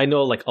 I mean, I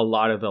know like a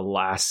lot of the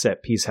last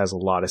set piece has a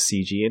lot of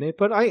CG in it,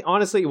 but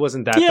honestly, it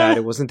wasn't that bad.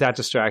 It wasn't that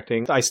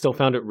distracting. I still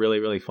found it really,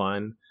 really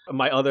fun.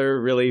 My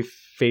other really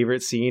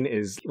favorite scene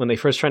is when they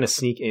first trying to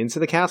sneak into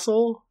the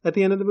castle at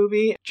the end of the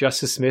movie.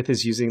 Justice Smith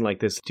is using like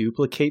this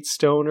duplicate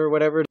stone or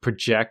whatever to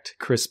project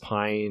Chris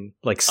Pine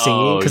like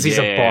singing because he's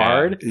a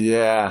bard.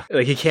 Yeah.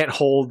 Like he can't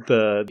hold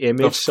the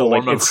image. The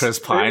form of Chris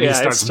Pine, he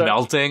starts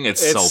melting.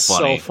 It's so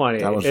funny. So funny.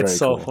 It's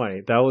so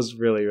funny. That was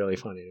really, really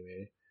funny to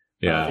me.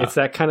 Yeah. It's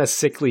that kind of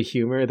sickly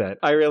humor that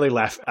I really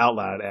laugh out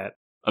loud at.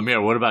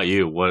 Amir, what about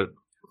you? What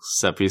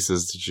set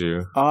pieces did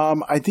you?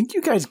 I think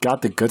you guys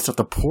got the good stuff.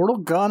 The portal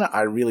gun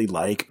I really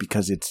like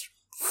because it's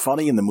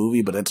funny in the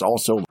movie, but it's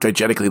also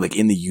diegetically like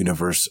in the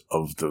universe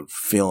of the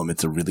film.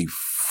 It's a really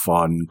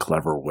fun,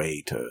 clever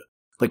way to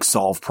like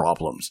solve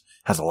problems.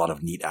 Has a lot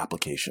of neat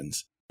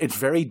applications. It's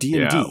very D&D.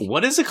 Yeah.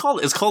 What is it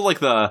called? It's called like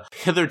the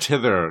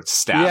hither-tither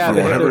staff. Yeah,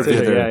 or whatever.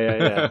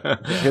 Yeah.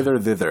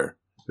 Hither-thither.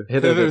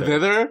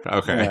 Hither-thither?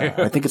 Okay.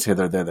 Yeah, I think it's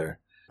hither-thither.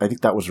 I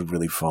think that was a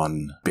really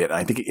fun bit.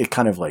 I think it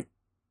kind of like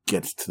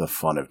gets to the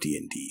fun of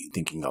D&D,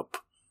 thinking up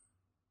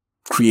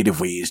creative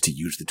ways to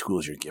use the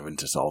tools you're given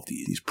to solve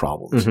these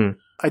problems. Mm-hmm.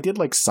 I did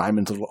like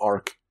Simon's little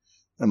arc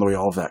and the way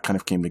all of that kind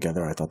of came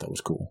together. I thought that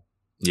was cool.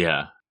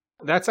 Yeah.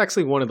 That's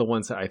actually one of the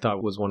ones that I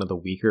thought was one of the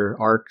weaker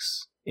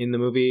arcs in the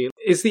movie.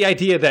 It's the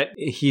idea that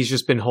he's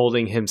just been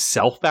holding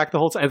himself back the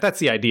whole time. That's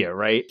the idea,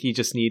 right? He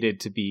just needed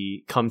to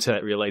come to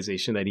that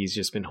realization that he's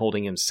just been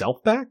holding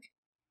himself back.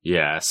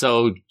 Yeah.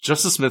 So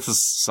Justice Smith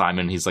is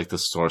Simon. He's like the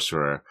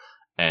sorcerer.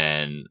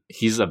 And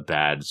he's a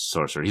bad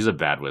sorcerer. He's a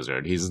bad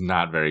wizard. He's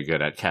not very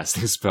good at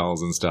casting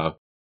spells and stuff.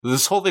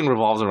 This whole thing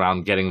revolves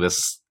around getting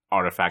this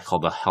artifact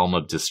called the Helm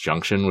of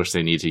Disjunction, which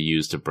they need to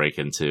use to break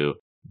into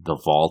the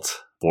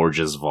vault,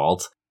 Borge's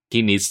vault.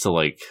 He needs to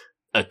like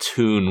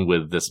attune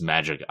with this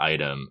magic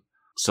item.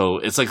 So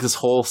it's like this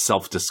whole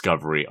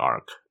self-discovery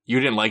arc.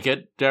 You didn't like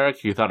it,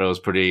 Derek? You thought it was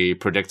pretty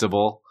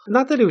predictable?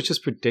 Not that it was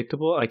just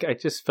predictable. Like I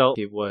just felt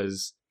it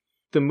was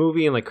the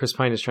movie, and like Chris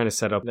Pine is trying to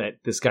set up that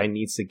this guy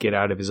needs to get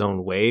out of his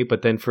own way,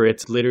 but then for it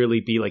to literally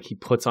be like he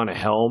puts on a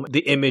helm, the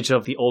image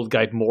of the old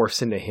guy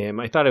morphs into him.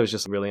 I thought it was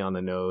just really on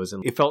the nose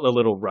and it felt a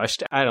little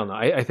rushed. I don't know.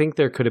 I think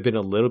there could have been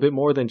a little bit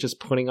more than just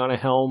putting on a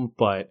helm,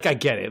 but I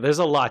get it. There's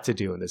a lot to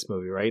do in this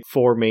movie, right?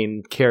 4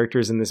 main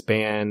characters in this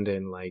band,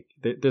 and like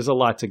there's a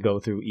lot to go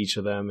through each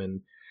of them,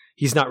 and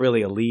he's not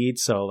really a lead,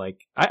 so like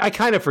I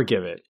kind of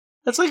forgive it.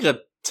 That's like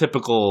a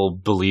typical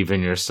believe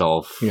in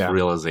yourself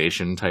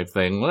realization type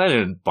thing. Well, that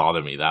didn't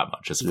bother me that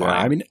much. It's fine.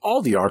 I mean,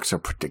 all the arcs are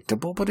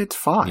predictable, but it's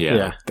fine.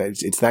 Yeah.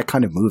 It's that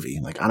kind of movie.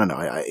 Like, I don't know.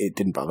 It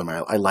didn't bother me.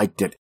 I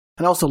liked it.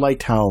 And I also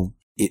liked how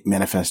it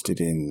manifested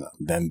in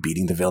them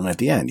beating the villain at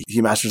the end.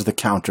 He masters the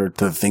counter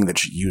to the thing that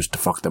she used to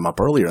fuck them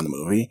up earlier in the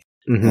movie.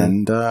 Mm-hmm.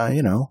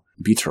 And,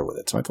 beats her with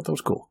it. So I thought that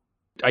was cool.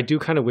 I do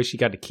kind of wish he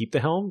got to keep the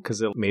helm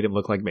because it made him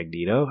look like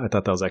Magneto. I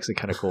thought that was actually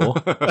kind of cool.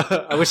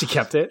 I wish he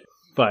kept it.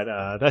 But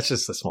that's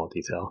just a small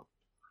detail.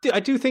 I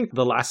do think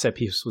the last set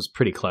piece was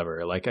pretty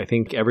clever. Like, I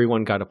think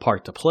everyone got a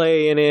part to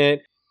play in it.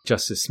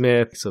 Justice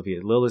Smith,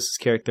 Sophia Lillis'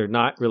 character,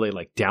 not really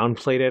like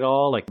downplayed at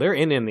all. Like, they're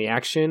in the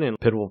action and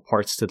pivotal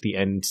parts to the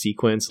end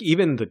sequence.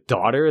 Even the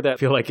daughter that I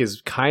feel like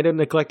is kind of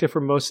neglected for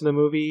most of the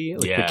movie.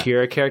 Like, the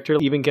Kira character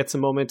even gets a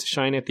moment to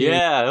shine at the end.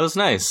 Yeah, it was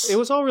nice. It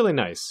was all really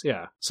nice,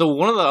 yeah. So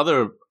one of the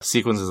other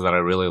sequences that I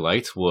really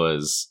liked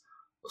was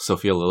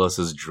Sophia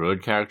Lillis'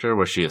 druid character,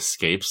 where she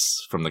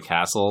escapes from the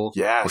castle.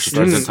 Yeah, where she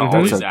turns into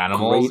all these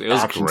animals. It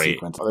was great.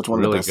 Sequence. That's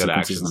one of the best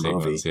sequences in the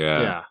movie.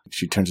 Yeah.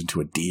 She turns into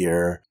a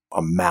deer,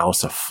 a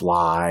mouse, a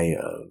fly,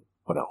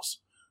 what else?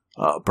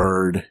 A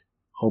bird, a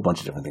whole bunch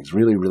of different things.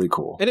 Really, really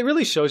cool. And it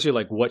really shows you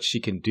like what she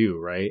can do,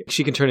 right?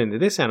 She can turn into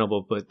this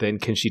animal, but then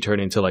can she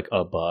turn into like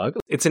a bug?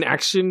 It's an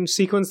action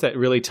sequence that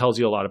really tells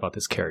you a lot about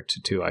this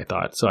character too, I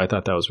thought. So I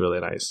thought that was really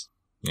nice.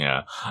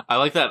 Yeah. I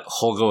like that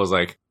Holga was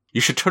like, you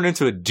should turn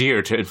into a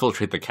deer to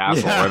infiltrate the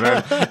castle. Yeah. And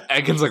then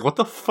Egan's like, what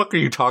the fuck are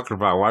you talking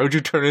about? Why would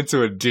you turn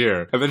into a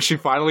deer? And then she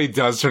finally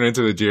does turn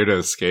into a deer to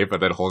escape.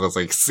 And then Holga's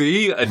like,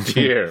 see? A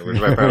deer. Which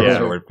I thought was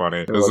really funny.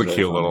 It was a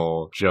cute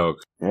little joke.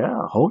 Yeah,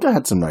 Holga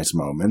had some nice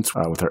moments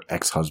with her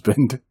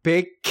ex-husband.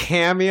 Big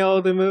cameo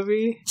of the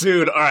movie?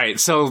 Dude, all right.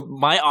 So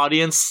my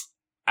audience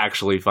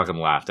actually fucking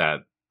laughed at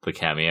the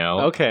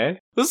cameo. Okay.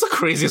 This is the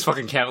craziest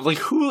fucking cameo. Like,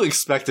 who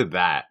expected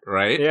that,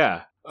 right?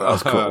 Yeah. That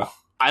was cool.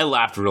 I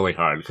laughed really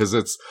hard because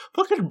it's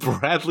fucking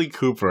Bradley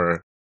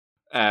Cooper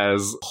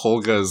as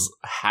Holga's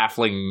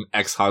halfling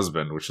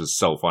ex-husband, which is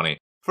so funny.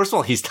 First of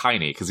all, he's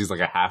tiny because he's like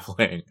a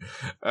halfling.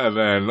 And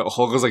then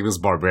Holga's like this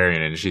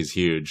barbarian and she's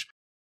huge.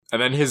 And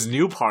then his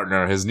new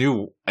partner, his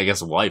new, I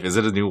guess, wife. Is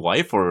it a new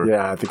wife or?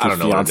 Yeah, I think I don't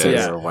know what it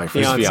is. Or wife.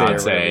 His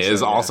fiance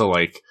is also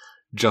like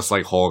just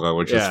like Holga,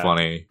 which is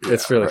funny.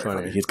 It's really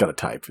funny. He's got a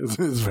type. It's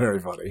very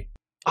funny.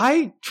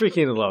 I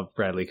freaking love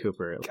Bradley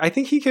Cooper. I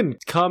think he can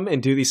come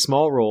and do these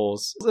small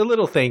roles, a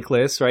little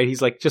thankless, right? He's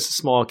like just a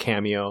small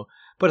cameo,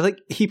 but like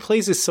he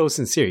plays it so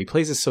sincere. He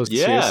plays it so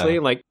seriously.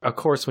 Like, of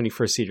course, when you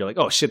first see it, you're like,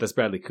 oh shit, that's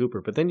Bradley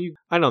Cooper. But then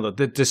I don't know,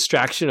 the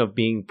distraction of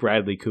being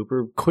Bradley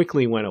Cooper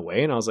quickly went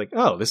away, and I was like,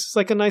 oh, this is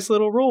like a nice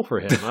little role for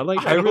him.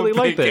 I really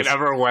like this. It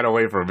never went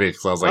away from me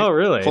because I was like, oh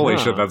really? Holy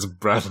shit, that's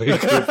Bradley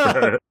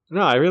Cooper.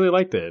 No, I really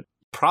liked it.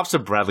 Props to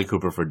Bradley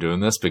Cooper for doing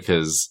this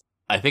because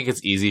I think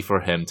it's easy for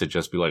him to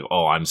just be like,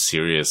 oh, I'm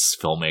serious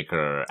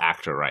filmmaker,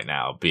 actor right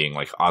now, being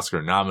like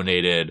Oscar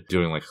nominated,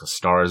 doing like A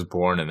Star is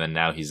Born, and then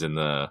now he's in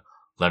the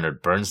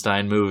Leonard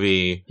Bernstein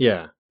movie.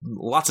 Yeah.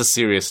 Lots of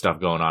serious stuff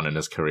going on in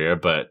his career,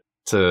 but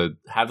to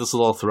have this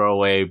little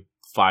throwaway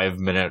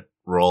 5-minute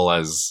role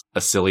as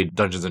a silly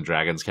Dungeons and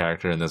Dragons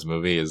character in this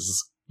movie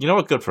is, you know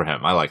what, good for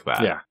him. I like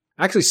that. Yeah.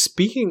 Actually,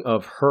 speaking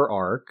of her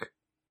arc,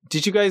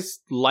 did you guys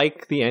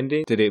like the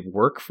ending? Did it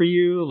work for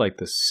you? Like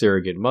the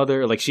surrogate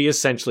mother? Like she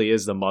essentially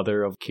is the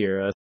mother of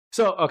Kira.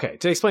 So, okay,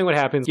 to explain what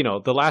happens,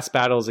 the last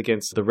battle is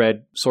against the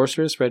Red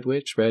Sorceress, Red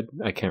Witch,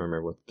 I can't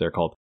remember what they're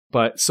called.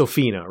 But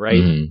Sophina,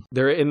 right? Mm-hmm.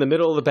 They're in the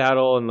middle of the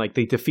battle and like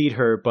they defeat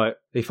her, but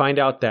they find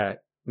out that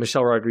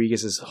Michelle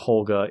Rodriguez's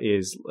Holga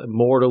is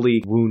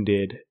mortally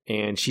wounded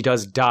and she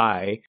does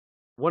die.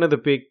 One of the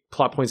big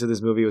plot points of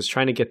this movie was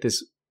trying to get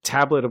this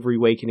tablet of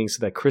reawakening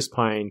so that Chris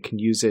Pine can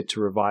use it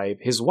to revive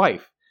his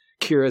wife,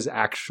 Kira's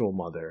actual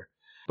mother.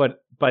 But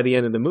by the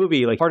end of the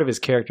movie, like part of his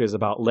character is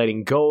about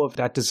letting go of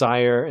that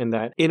desire, and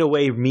that in a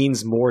way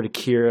means more to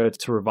Kira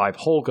to revive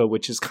Holga,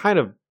 which is kind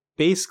of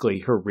basically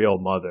her real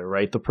mother,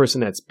 right? The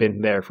person that's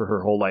been there for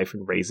her whole life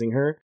and raising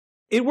her.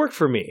 It worked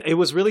for me. It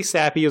was really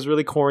sappy, it was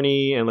really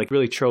corny and like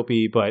really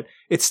tropey, but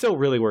it still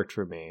really worked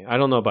for me. I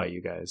don't know about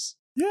you guys.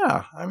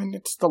 Yeah, I mean,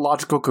 it's the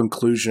logical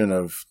conclusion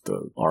of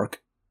the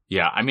arc.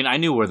 Yeah, I mean, I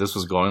knew where this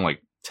was going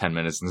like 10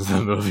 minutes into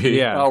the movie.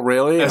 Yeah. Oh,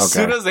 really? As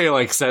soon as they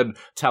like said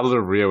Tablet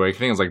of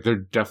Reawakening, I was like, they're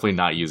definitely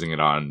not using it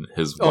on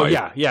his wife. Oh,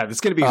 yeah. Yeah, it's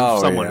going to be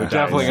someone. They're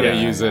definitely going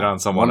to use it on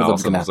someone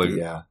else. And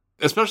like,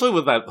 especially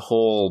with that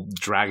whole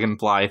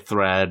dragonfly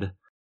thread.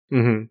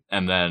 Mm-hmm.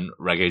 And then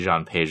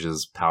Regé-Jean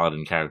Page's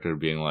paladin character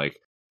being like,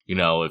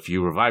 if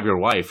you revive your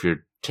wife,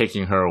 you're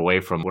taking her away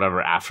from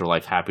whatever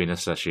afterlife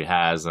happiness that she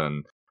has.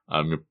 And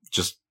you're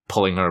just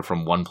pulling her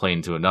from one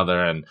plane to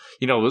another. And,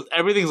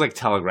 everything's like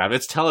telegraphed.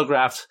 It's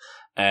telegraphed.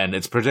 And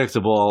it's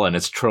predictable, and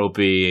it's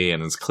tropey,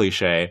 and it's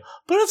cliche,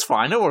 but it's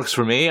fine. It works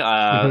for me.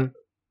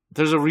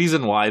 There's a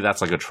reason why that's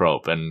like a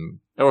trope, and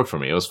it worked for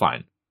me. It was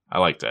fine. I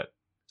liked it.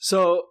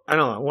 So, I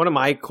don't know. One of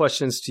my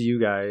questions to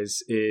you guys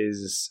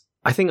is,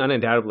 I think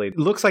undoubtedly, it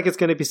looks like it's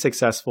going to be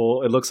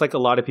successful. It looks like a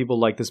lot of people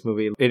like this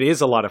movie. It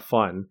is a lot of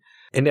fun.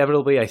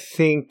 Inevitably, I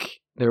think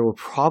there will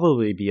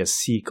probably be a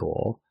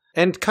sequel.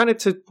 And kind of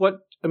to what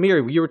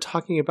Amir, you were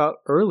talking about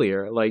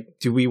earlier, like,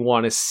 do we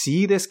want to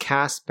see this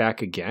cast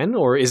back again?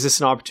 Or is this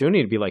an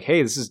opportunity to be like,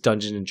 hey, this is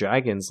Dungeons and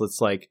Dragons. Let's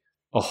like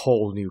a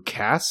whole new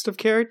cast of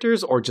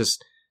characters, or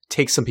just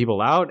take some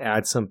people out,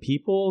 add some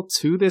people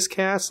to this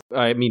cast?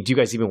 I mean, do you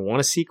guys even want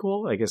a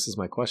sequel? I guess is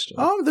my question.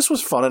 This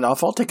was fun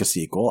enough. I'll take a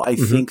sequel. I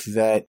think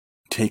that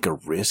take a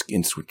risk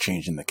in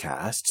changing the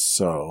cast.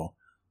 So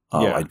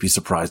I'd be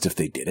surprised if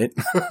they did it.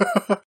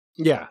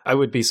 Yeah, I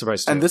would be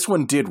surprised too. And this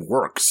one did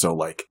work, so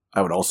like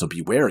I would also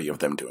be wary of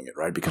them doing it,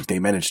 right? Because they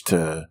managed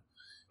to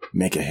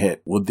make a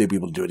hit. Would they be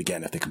able to do it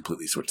again if they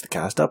completely switch the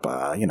cast up?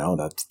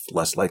 That's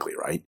less likely,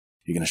 right?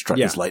 You're going to strike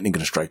this lightning,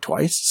 going to strike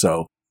twice.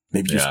 So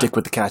maybe you stick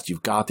with the cast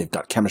you've got. They've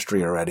got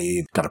chemistry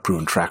already, got a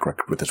proven track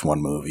record with this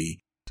one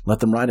movie.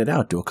 Let them ride it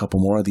out. Do a couple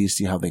more of these,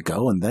 see how they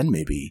go, and then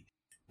maybe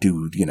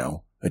do,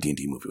 a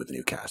D&D movie with a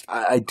new cast.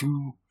 I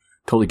do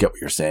totally get what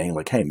you're saying.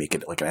 Like, hey, make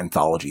it like an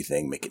anthology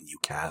thing, make it new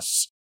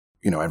casts.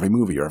 Every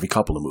movie or every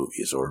couple of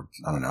movies, or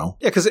I don't know.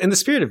 Yeah, because in the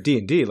spirit of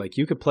D&D, like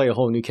you could play a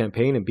whole new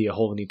campaign and be a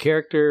whole new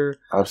character.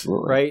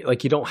 Absolutely. Right?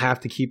 Like you don't have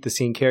to keep the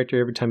same character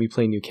every time you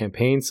play a new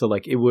campaign. So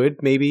like it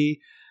would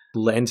maybe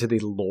lend to the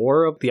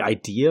lore of the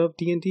idea of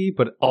D&D,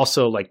 but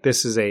also like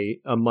this is a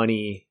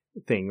money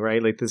thing,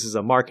 right? Like this is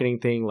a marketing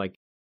thing. Like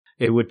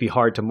it would be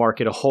hard to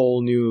market a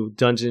whole new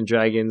Dungeons &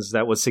 Dragons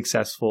that was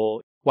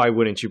successful why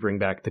wouldn't you bring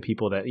back the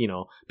people that,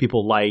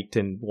 people liked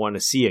and want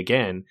to see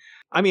again?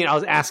 I mean, I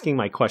was asking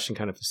my question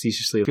kind of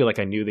facetiously. I feel like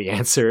I knew the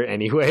answer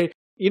anyway.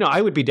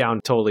 I would be down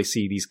to totally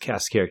see these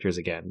cast characters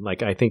again.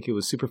 Like, I think it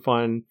was super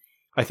fun.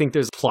 I think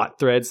there's plot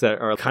threads that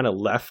are kind of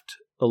left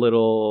a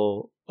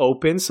little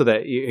open so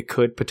that it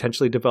could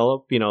potentially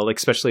develop, like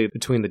especially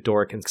between the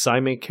Dork and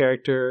Simon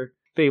character.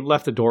 They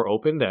left the door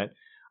open that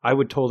I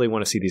would totally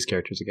want to see these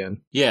characters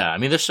again. Yeah, I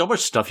mean, there's so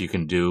much stuff you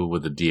can do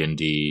with the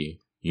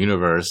D&D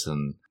universe,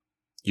 and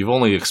you've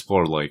only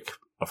explored like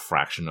a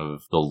fraction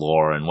of the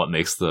lore and what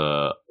makes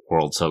the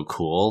world so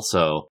cool.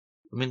 So,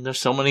 I mean, there's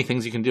so many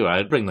things you can do.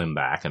 I'd bring them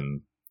back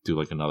and do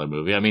like another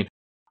movie. I mean,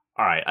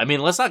 all right. I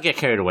mean, let's not get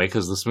carried away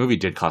because this movie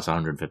did cost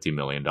 $150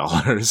 million.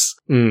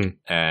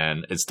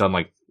 And it's done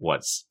like,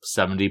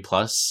 70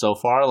 plus so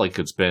far? Like,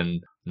 it's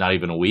been not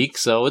even a week.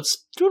 So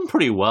it's doing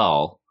pretty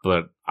well,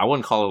 but I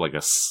wouldn't call it like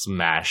a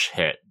smash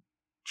hit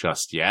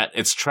just yet.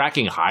 It's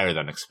tracking higher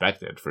than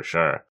expected for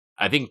sure.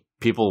 I think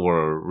people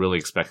were really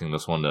expecting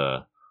this one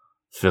to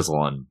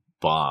fizzle and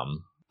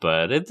bomb,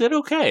 but it did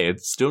okay.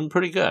 It's doing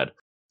pretty good.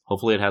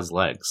 Hopefully it has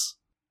legs.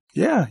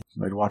 Yeah,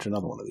 I'd watch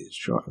another one of these.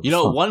 Sure.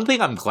 One thing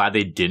I'm glad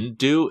they didn't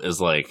do is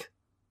like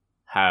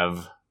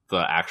have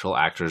the actual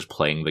actors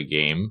playing the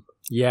game.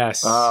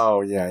 Yes.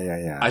 Oh,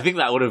 yeah. I think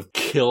that would have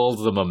killed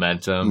the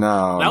momentum.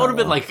 That would have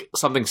been like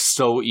something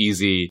so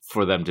easy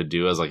for them to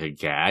do as like a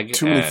gag.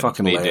 Too many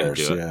fucking layers.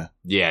 Didn't do it.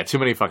 Yeah, too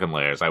many fucking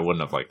layers. I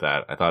wouldn't have liked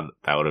that. I thought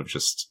that would have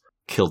just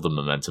killed the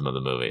momentum of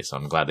the movie. So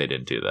I'm glad they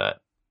didn't do that.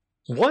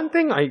 One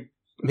thing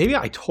maybe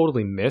I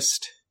totally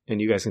missed,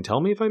 and you guys can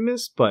tell me if I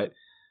missed,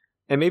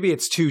 and maybe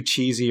it's too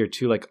cheesy or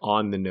too like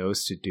on the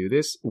nose to do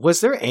this.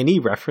 Was there any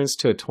reference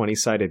to a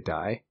 20-sided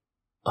die?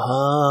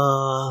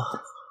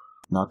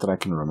 Not that I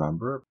can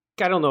remember.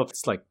 I don't know if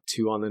it's like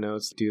too on the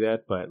nose to do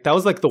that, but that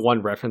was like the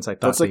one reference I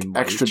thought. That's like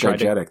extra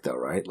diegetic though,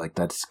 right? Like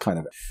that's kind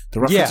of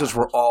the references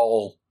were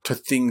all to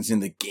things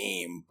in the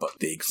game, but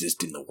they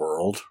exist in the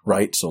world,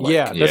 right? So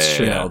like, that's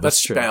true. The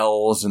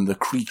spells and the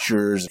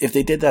creatures. If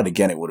they did that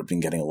again, it would have been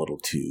getting a little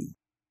too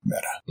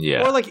meta.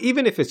 Yeah. Or like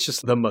even if it's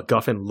just the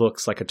MacGuffin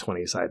looks like a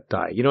 20-sided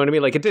die, you know what I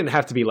mean? Like it didn't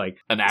have to be like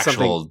an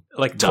actual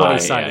like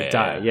 20-sided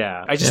die.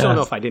 Yeah. I just don't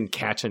know if I didn't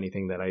catch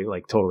anything that I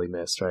like totally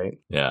missed, right?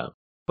 Yeah.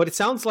 But it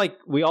sounds like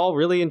we all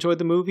really enjoyed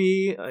the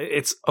movie.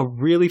 It's a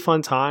really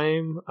fun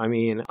time. I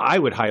mean, I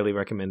would highly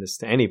recommend this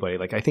to anybody.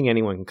 Like, I think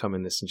anyone can come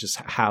in this and just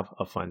have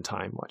a fun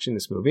time watching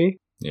this movie.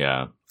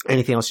 Yeah.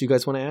 Anything else you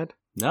guys want to add?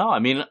 No, I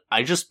mean,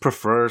 I just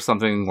prefer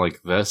something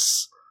like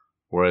this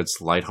where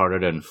it's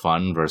lighthearted and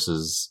fun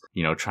versus,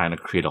 trying to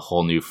create a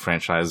whole new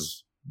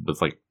franchise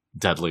with like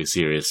deadly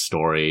serious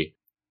story.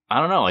 I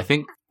don't know. I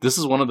think this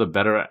is one of the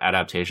better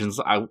adaptations.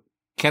 I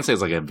can't say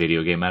it's like a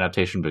video game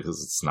adaptation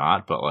because it's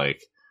not, but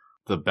like,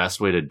 the best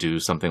way to do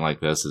something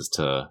like this is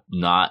to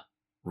not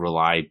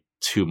rely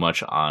too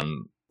much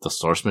on the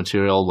source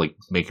material, like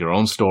make your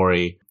own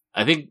story.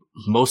 I think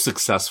most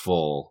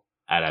successful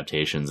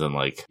adaptations and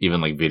like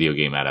even like video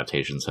game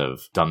adaptations have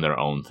done their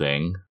own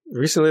thing.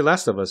 Recently,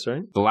 Last of Us,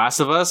 right? The Last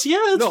of Us,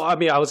 yeah. No, I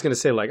mean, I was going to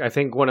say, like, I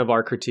think one of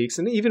our critiques,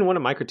 and even one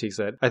of my critiques,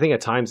 that I think at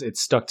times it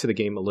stuck to the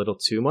game a little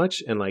too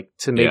much and like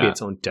to maybe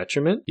its own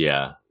detriment.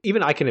 Yeah.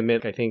 Even I can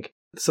admit, I think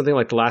something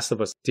like The Last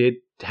of Us did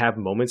have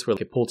moments where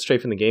it pulled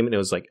straight from the game and it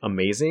was like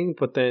amazing.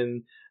 But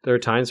then there are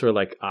times where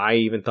like I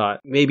even thought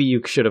maybe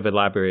you should have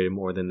elaborated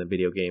more than the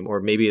video game,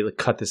 or maybe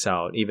cut this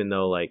out, even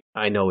though like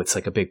I know it's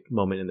like a big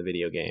moment in the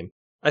video game.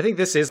 I think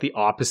this is the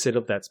opposite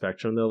of that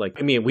spectrum though. Like,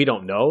 I mean, we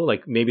don't know.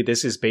 Like maybe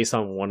this is based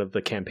on one of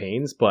the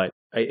campaigns, but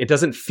it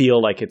doesn't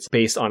feel like it's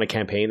based on a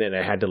campaign and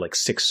I had to like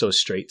stick so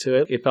straight to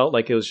it. It felt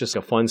like it was just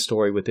a fun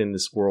story within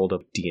this world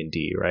of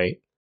D&D, right?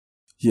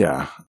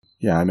 Yeah.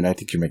 Yeah, I mean, I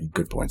think you're making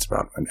good points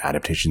about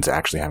adaptations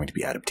actually having to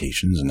be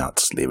adaptations and not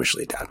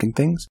slavishly adapting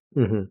things.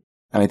 Mm-hmm.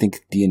 And I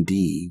think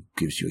D&D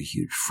gives you a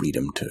huge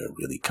freedom to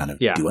really kind of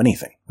do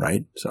anything,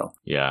 right? So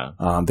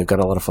they've got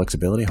a lot of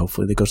flexibility.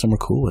 Hopefully they go somewhere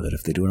cool with it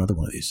if they do another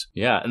one of these.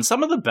 Yeah, and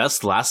some of the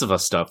best Last of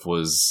Us stuff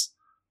was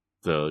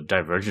the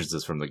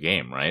divergences from the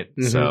game, right?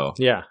 Mm-hmm. So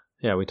yeah,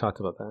 we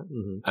talked about that.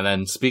 Mm-hmm. And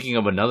then speaking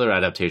of another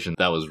adaptation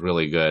that was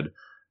really good,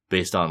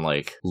 based on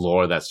like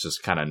lore that's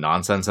just kind of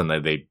nonsense, and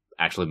they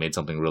actually made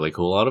something really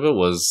cool out of it,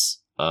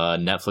 was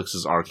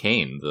Netflix's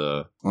Arcane,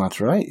 that's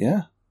right,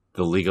 yeah,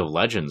 the League of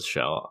Legends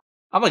show.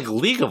 I'm like,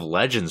 League of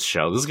Legends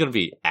show? This is going to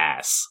be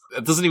ass.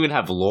 It doesn't even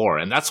have lore,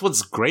 and that's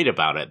what's great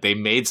about it. They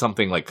made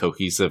something like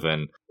cohesive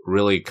and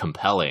really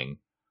compelling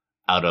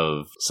out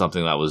of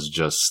something that was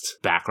just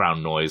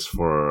background noise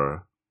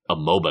for a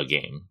MOBA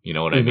game. You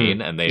know what I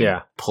mean? And they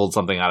pulled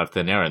something out of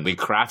thin air, and they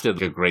crafted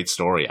like a great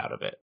story out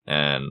of it.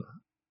 And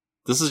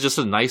this is just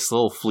a nice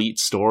little fleet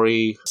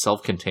story,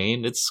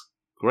 self-contained. It's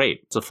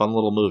great. It's a fun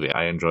little movie.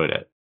 I enjoyed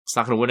it. It's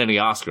not going to win any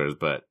Oscars,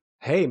 but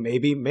hey,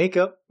 maybe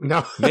makeup.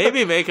 No.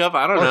 Maybe makeup.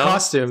 I don't know.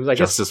 Costumes. I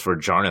Justice for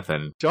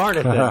Jonathan.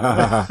 Jonathan.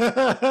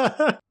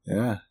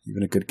 Yeah,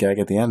 even a good gag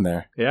at the end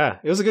there. Yeah,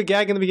 it was a good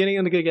gag in the beginning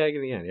and a good gag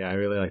in the end. Yeah, I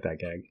really like that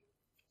gag.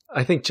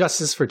 I think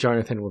Justice for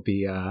Jonathan will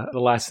be the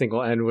last thing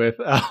we'll end with.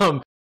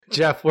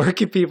 Jeff, where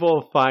can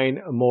people find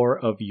more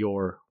of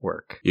your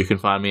work? You can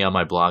find me on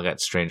my blog at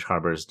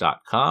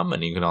strangeharbors.com,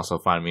 and you can also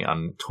find me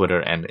on Twitter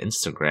and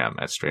Instagram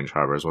at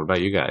strangeharbors. What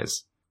about you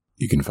guys?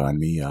 You can find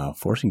me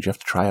forcing Jeff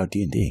to try out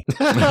D&D.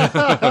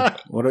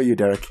 What about you,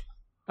 Derek?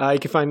 You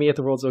can find me at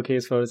the World's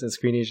Okayest Photos and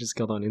Screen Asians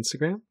Guild on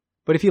Instagram.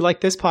 But if you like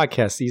this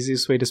podcast, the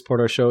easiest way to support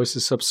our show is to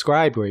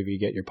subscribe wherever you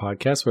get your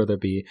podcasts, whether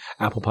it be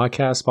Apple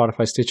Podcasts,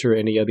 Spotify, Stitcher, or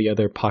any of the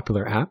other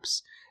popular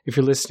apps. If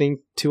you're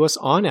listening to us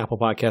on Apple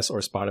Podcasts or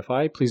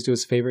Spotify, please do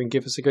us a favor and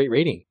give us a great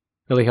rating.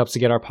 It really helps to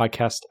get our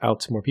podcast out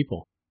to more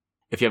people.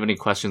 If you have any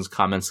questions,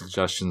 comments,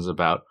 suggestions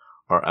about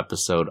our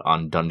episode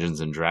on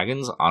Dungeons and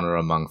Dragons, Honor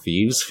Among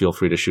Thieves, feel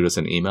free to shoot us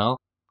an email.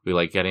 We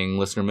like getting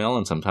listener mail,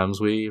 and sometimes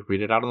we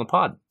read it out on the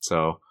pod.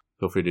 So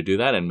feel free to do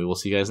that, and we will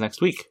see you guys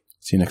next week.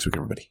 See you next week,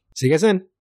 everybody. See you guys then.